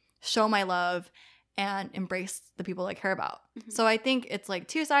to show my love and embrace the people I care about. So I think it's like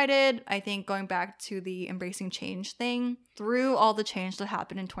two-sided. I think going back to the embracing change thing, through all the change that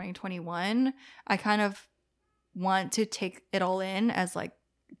happened in 2021, I kind of want to take it all in as like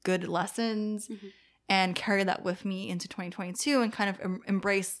good lessons and carry that with me into 2022 and kind of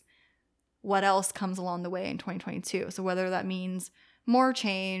embrace what else comes along the way in 2022. So whether that means more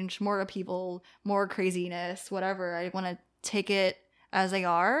change, more upheaval, more craziness, whatever, I want to take it as they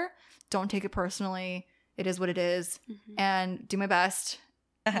are. Don't take it personally. It is what it is, and do my best.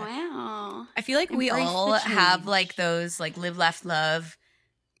 Wow. I feel like we all have like those like live, laugh, love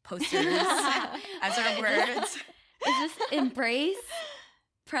posters as our words. Is this embrace,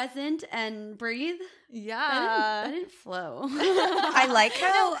 present, and breathe? Yeah. That didn't flow. I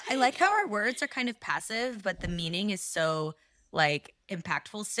like how our words are kind of passive, but the meaning is so like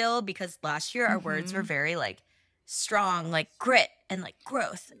impactful still, because last year our words were very like strong, like grit and like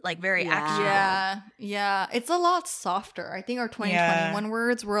growth, like very actionable. Yeah. It's a lot softer. I think our 2021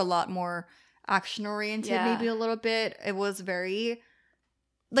 words were a lot more action oriented, maybe a little bit. It was very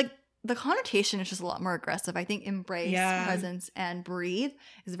like the connotation is just a lot more aggressive. I think embrace, presence, and breathe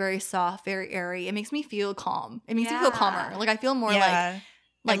is very soft, very airy. It makes me feel calm. It makes me feel calmer. Like I feel more like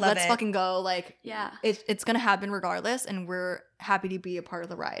let's fucking go. Like it's gonna happen regardless, and we're happy to be a part of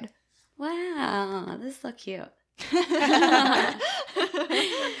the ride. Wow, this is so cute.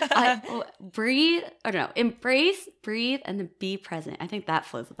 Breathe. I don't know. Embrace, breathe, and then be present. I think that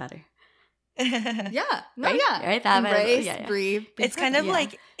flows better. Yeah. No, right? yeah. Right? Embrace, breathe. It's kind of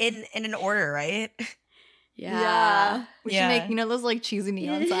like in an order, right? Yeah. We should make, those like cheesy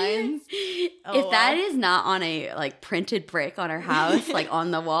neon signs. If that is not on a like printed brick on our house, like on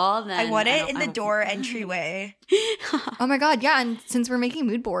the wall, then I want it in the door entryway. Oh my God. Yeah. And since we're making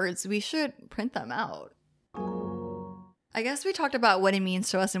mood boards, we should print them out. I guess we talked about what it means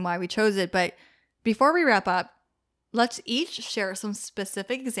to us and why we chose it. But before we wrap up, let's each share some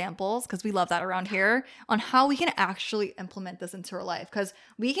specific examples, because we love that around here, on how we can actually implement this into our life. Because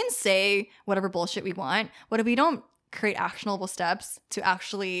we can say whatever bullshit we want, but if we don't create actionable steps to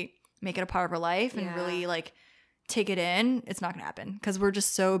actually make it a part of our life and really like take it in, it's not going to happen. Because we're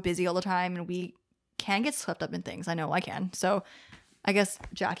just so busy all the time and we can get swept up in things. I know I can. So I guess,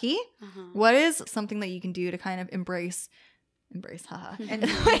 Jackie, what is something that you can do to kind of embrace, haha. And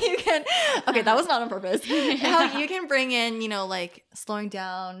you can, okay, that was not on purpose. How you can bring in, like slowing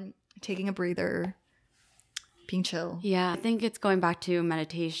down, taking a breather, being chill. Yeah, I think it's going back to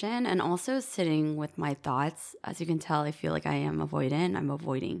meditation and also sitting with my thoughts. As you can tell, I feel like I am avoidant. I'm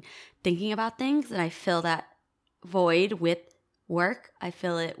avoiding thinking about things, and I fill that void with work. I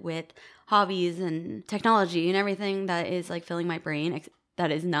fill it with hobbies and technology and everything that is like filling my brain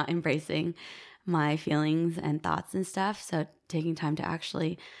that is not embracing my feelings and thoughts and stuff. So taking time to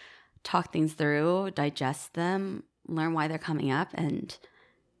actually talk things through, digest them, learn why they're coming up, and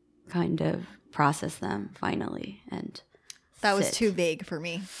kind of process them finally. And that was too vague for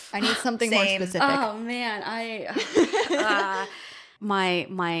me. I need something more specific. Oh man,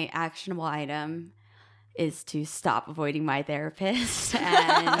 my actionable item is to stop avoiding my therapist.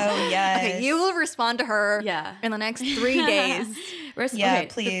 And okay, you will respond to her in the next 3 days. Okay,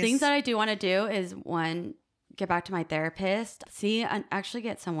 please. The things that I do want to do is, one, get back to my therapist, and actually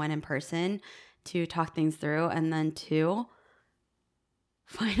get someone in person to talk things through, and then 2,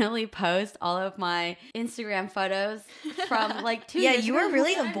 finally post all of my Instagram photos from like 2 years ago. You were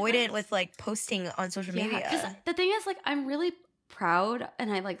really avoidant with like posting on social media. 'Cause the thing is, like, I'm really proud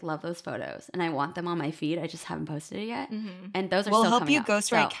and I like love those photos and I want them on my feed. I just haven't posted it yet. And those are we'll still help coming you up.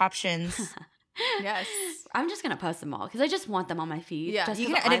 ghostwrite captions. Yes. I'm just going to post them all because I just want them on my feed. Yeah, just you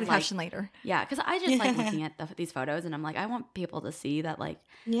can edit the caption later. Yeah, because I just like looking at these photos and I'm like, I want people to see that like.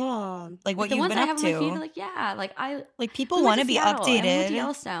 Yeah. Like what the you've ones been I up have to. on my feed, like, yeah. Like people want to be Seattle, and we went updated. to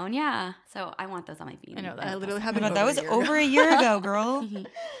Yellowstone, yeah. So I want those on my feed. I know that. I literally happened But that was over a year ago, girl.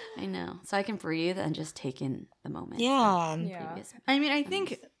 I know. So I can breathe and just take in the moment. Yeah. I mean, I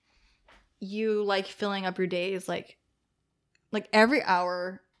think you like filling up your days like every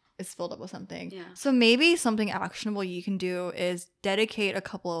hour is filled up with something. Yeah. So maybe something actionable you can do is dedicate a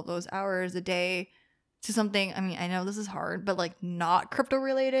couple of those hours a day to something. I mean, I know this is hard, but like not crypto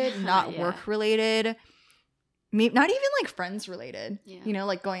related, not work related, maybe not even like friends related. Yeah. You know,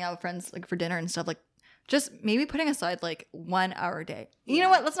 like going out with friends like for dinner and stuff. Like just maybe putting aside like 1 hour a day. You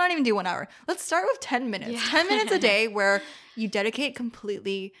know what? Let's not even do 1 hour. Let's start with 10 minutes. Yeah. 10 minutes a day where you dedicate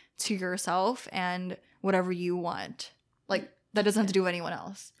completely to yourself and whatever you want. Like that doesn't have to do with anyone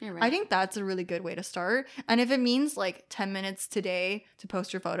else. You're right. I think that's a really good way to start. And if it means like 10 minutes today to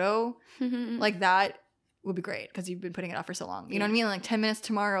post your photo, like that would be great because you've been putting it off for so long. You know what I mean? Like 10 minutes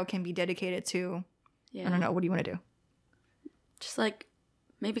tomorrow can be dedicated to, I don't know, what do you want to do? Just like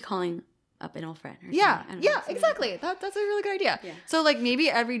maybe calling up an old friend. Or Yeah, something. I don't know, exactly. That's a really good idea. Yeah. So like maybe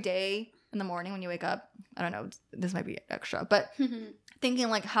every day in the morning when you wake up, I don't know, this might be extra, but thinking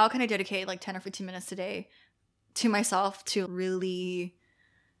like how can I dedicate like 10 or 15 minutes today to myself to really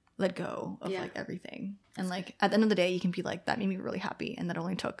let go of like everything. And like at the end of the day, you can be like, that made me really happy and that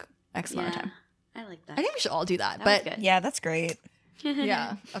only took X amount of time. I like that. I think we should all do that. That but was good. Yeah, that's great.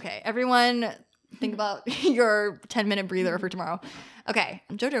 yeah. Okay. Everyone think about your 10-minute breather for tomorrow. Okay.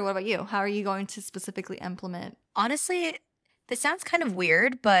 Jojo, what about you? How are you going to specifically implement? Honestly, this sounds kind of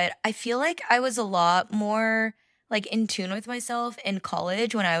weird, but I feel like I was a lot more like in tune with myself in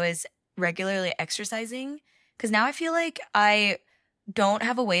college when I was regularly exercising. Because now I feel like I don't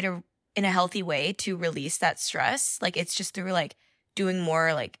have a way to, in a healthy way, to release that stress. Like it's just through like doing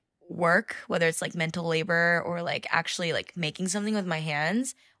more like work, whether it's like mental labor or like actually like making something with my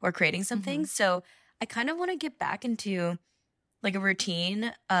hands or creating something. So I kind of want to get back into like a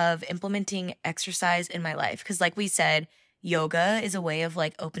routine of implementing exercise in my life. Because like we said, yoga is a way of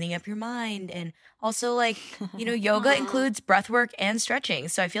like opening up your mind. And also like, you know, yoga includes breath work and stretching.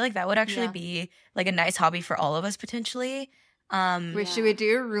 So I feel like that would actually be like a nice hobby for all of us potentially. Wait, should we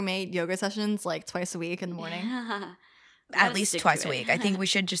do roommate yoga sessions like twice a week in the morning? At least twice a week. I think we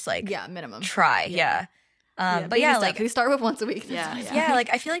should just like minimum try. But yeah, like we start with once a week. Yeah,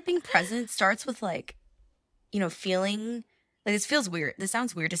 like I feel like being present starts with like, you know, feeling like this feels weird. This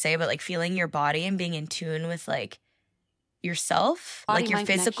sounds weird to say, but like feeling your body and being in tune with like yourself, Body, like your mind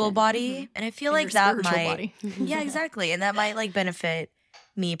physical connection. body. And I feel And like your that spiritual might body. yeah, exactly. And that might like benefit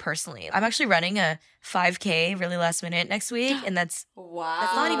me personally. I'm actually running a 5K really last minute next week, and that's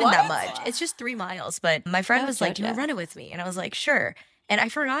not even that much. It's just 3 miles. But my friend was like, "Do you want to run it with me?" And I was like, "Sure." And I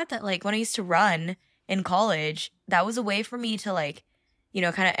forgot that like when I used to run in college, that was a way for me to like, you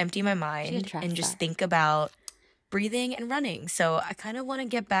know, kind of empty my mind and just think about breathing and running. So I kind of want to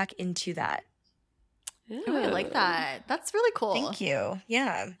get back into that. Ooh, I like that. That's really cool. Thank you.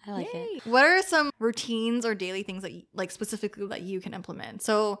 Yeah. I like it. What are some routines or daily things that like specifically that you can implement?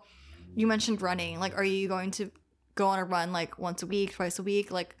 So you mentioned running. Like, are you going to go on a run like once a week, twice a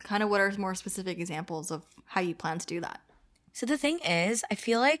week? Like, kind of what are more specific examples of how you plan to do that? So the thing is, I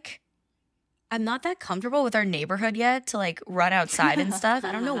feel like I'm not that comfortable with our neighborhood yet to like run outside and stuff.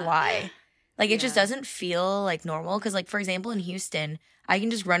 I don't know why. Like it just doesn't feel like normal. Cause like, for example, in Houston, I can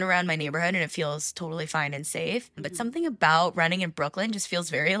just run around my neighborhood and it feels totally fine and safe. But something about running in Brooklyn just feels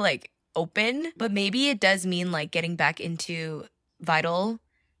very like open. But maybe it does mean like getting back into Vital.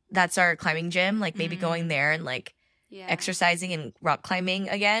 That's our climbing gym. Like maybe going there and like exercising and rock climbing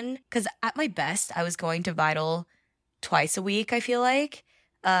again. Cause at my best, I was going to Vital twice a week, I feel like.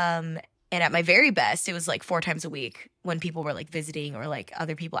 And at my very best, it was like 4 times a week when people were like visiting or like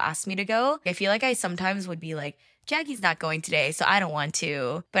other people asked me to go. I feel like I sometimes would be like, Jackie's not going today, so I don't want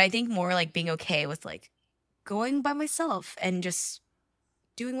to. But I think more like being okay with like going by myself and just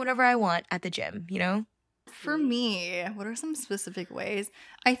doing whatever I want at the gym, you know? For me, what are some specific ways?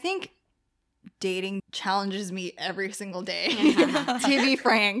 I think dating challenges me every single day, to be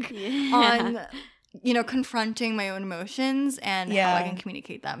frank, on, you know, confronting my own emotions and how I can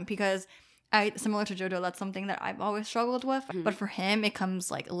communicate them. Because similar to Jojo, that's something that I've always struggled with. But for him, it comes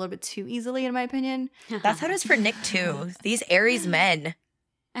like a little bit too easily, in my opinion. That's how it is for Nick too. These Aries men.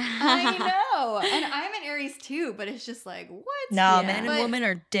 I know. And I'm an Aries too, but it's just like, what? No, man and woman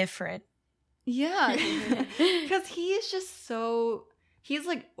are different. Yeah. Because he is just so, he's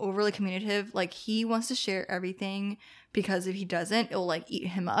like overly communicative. Like he wants to share everything because if he doesn't, it'll like eat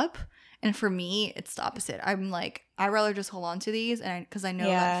him up. And for me, it's the opposite. I'm like, I'd rather just hold on to these and because I know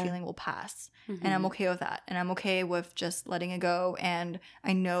that feeling will pass. Mm-hmm. And I'm okay with that. And I'm okay with just letting it go. And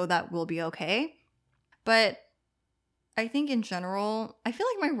I know that will be okay. But I think in general, I feel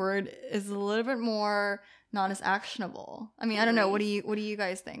like my word is a little bit more not as actionable. I mean, I don't know. What do you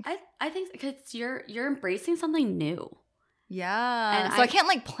guys think? I think because you're embracing something new. Yeah. And so I can't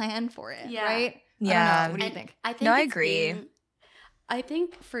like plan for it, right? Yeah. I don't know. What do you think? I think no, I agree. I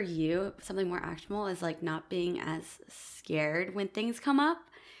think for you, something more actionable is like not being as scared when things come up,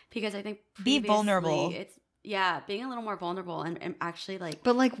 because I think be vulnerable. It's being a little more vulnerable and actually like.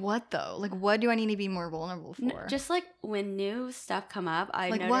 But like what though? Like what do I need to be more vulnerable for? Just like when new stuff come up, I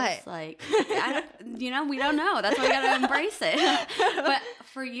like notice what? Like we don't know. That's why we gotta embrace it. But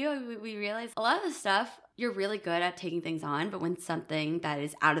for you, we realize a lot of the stuff you're really good at taking things on, but when something that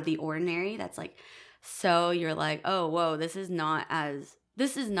is out of the ordinary, that's like. So you're like, oh, whoa, this is not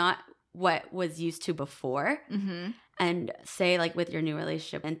what was used to before. Mm-hmm. And say like with your new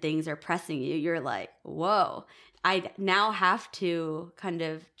relationship and things are pressing you, you're like, whoa, I now have to kind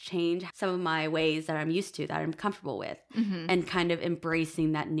of change some of my ways that I'm used to, that I'm comfortable with, and kind of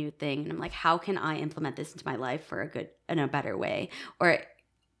embracing that new thing. And I'm like, how can I implement this into my life for a good and a better way? Or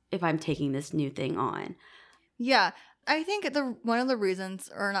if I'm taking this new thing on. Yeah. I think one of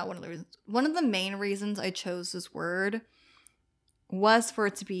the main reasons I chose this word was for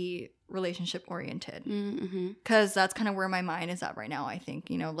it to be relationship oriented. Because that's kind of where my mind is at right now. I think,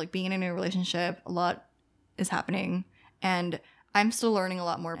 like being in a new relationship, a lot is happening and I'm still learning a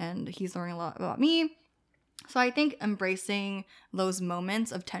lot more and he's learning a lot about me. So I think embracing those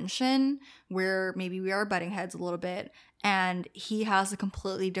moments of tension where maybe we are butting heads a little bit and he has a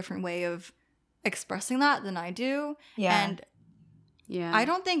completely different way of expressing that than I do. Yeah. And I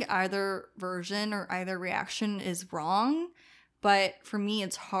don't think either version or either reaction is wrong, but for me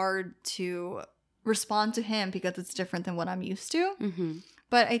it's hard to respond to him because it's different than what I'm used to.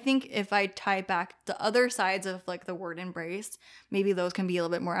 But I think if I tie back the other sides of like the word embrace, maybe those can be a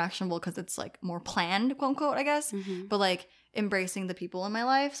little bit more actionable because it's like more planned, quote unquote, I guess. But like embracing the people in my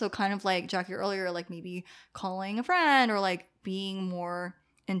life. So kind of like Jackie earlier, like maybe calling a friend or like being more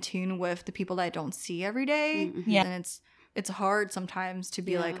in tune with the people that I don't see every day. Yeah. And it's hard sometimes to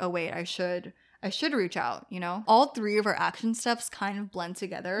be like, oh wait, I should reach out, All three of our action steps kind of blend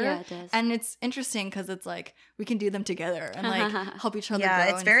together. Yeah, it does. And it's interesting because it's like we can do them together and like help each other grow.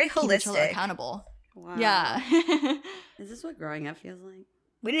 Yeah, it's very keep each other holistic. Accountable. Wow. Yeah. Is this what growing up feels like?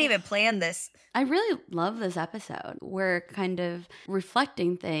 We didn't even plan this. I really love this episode. We're kind of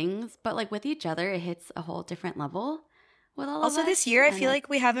reflecting things, but like with each other, it hits a whole different level. With all also of us. This year, I feel like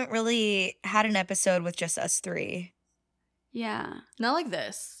we haven't really had an episode with just us three. Yeah. Not like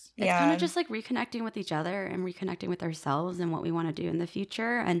this. It's kind of just like reconnecting with each other and reconnecting with ourselves and what we want to do in the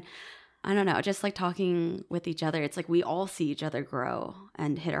future. And I don't know, just like talking with each other. It's like we all see each other grow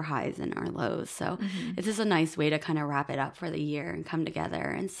and hit our highs and our lows. So it's just a nice way to kind of wrap it up for the year and come together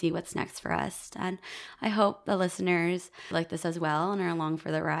and see what's next for us. And I hope the listeners like this as well and are along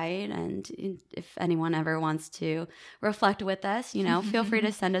for the ride. And if anyone ever wants to reflect with us, feel free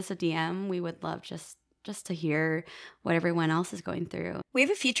to send us a DM. We would love just to hear what everyone else is going through. We have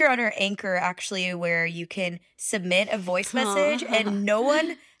a feature on our Anchor actually where you can submit a voice message and no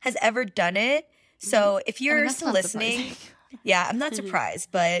one has ever done it. So if you're still listening, I'm not surprised,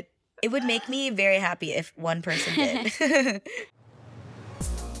 but it would make me very happy if one person did.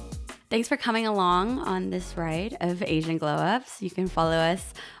 Thanks for coming along on this ride of Asian Glow Ups. You can follow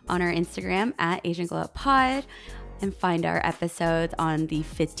us on our Instagram at Asian Glow Up Pod and find our episodes on the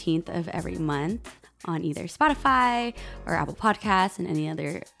 15th of every month on either Spotify or Apple Podcasts and any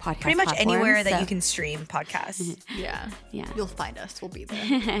other podcast Pretty much platforms. Anywhere that you can stream podcasts. Yeah. You'll find us. We'll be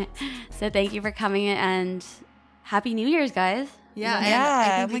there. So thank you for coming and Happy New Year's, guys. Yeah.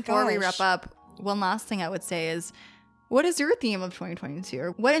 And I think before we wrap up, one last thing I would say is, what is your theme of 2022?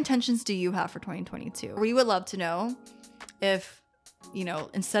 Or what intentions do you have for 2022? We would love to know if,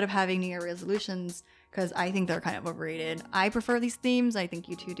 instead of having New Year resolutions, because I think they're kind of overrated. I prefer these themes. I think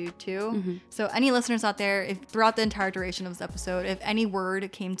you two do too. So any listeners out there, if throughout the entire duration of this episode, if any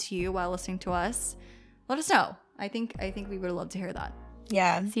word came to you while listening to us, let us know. I think we would love to hear that.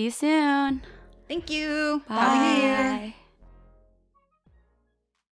 Yeah. See you soon. Thank you. Bye. Happy New Year.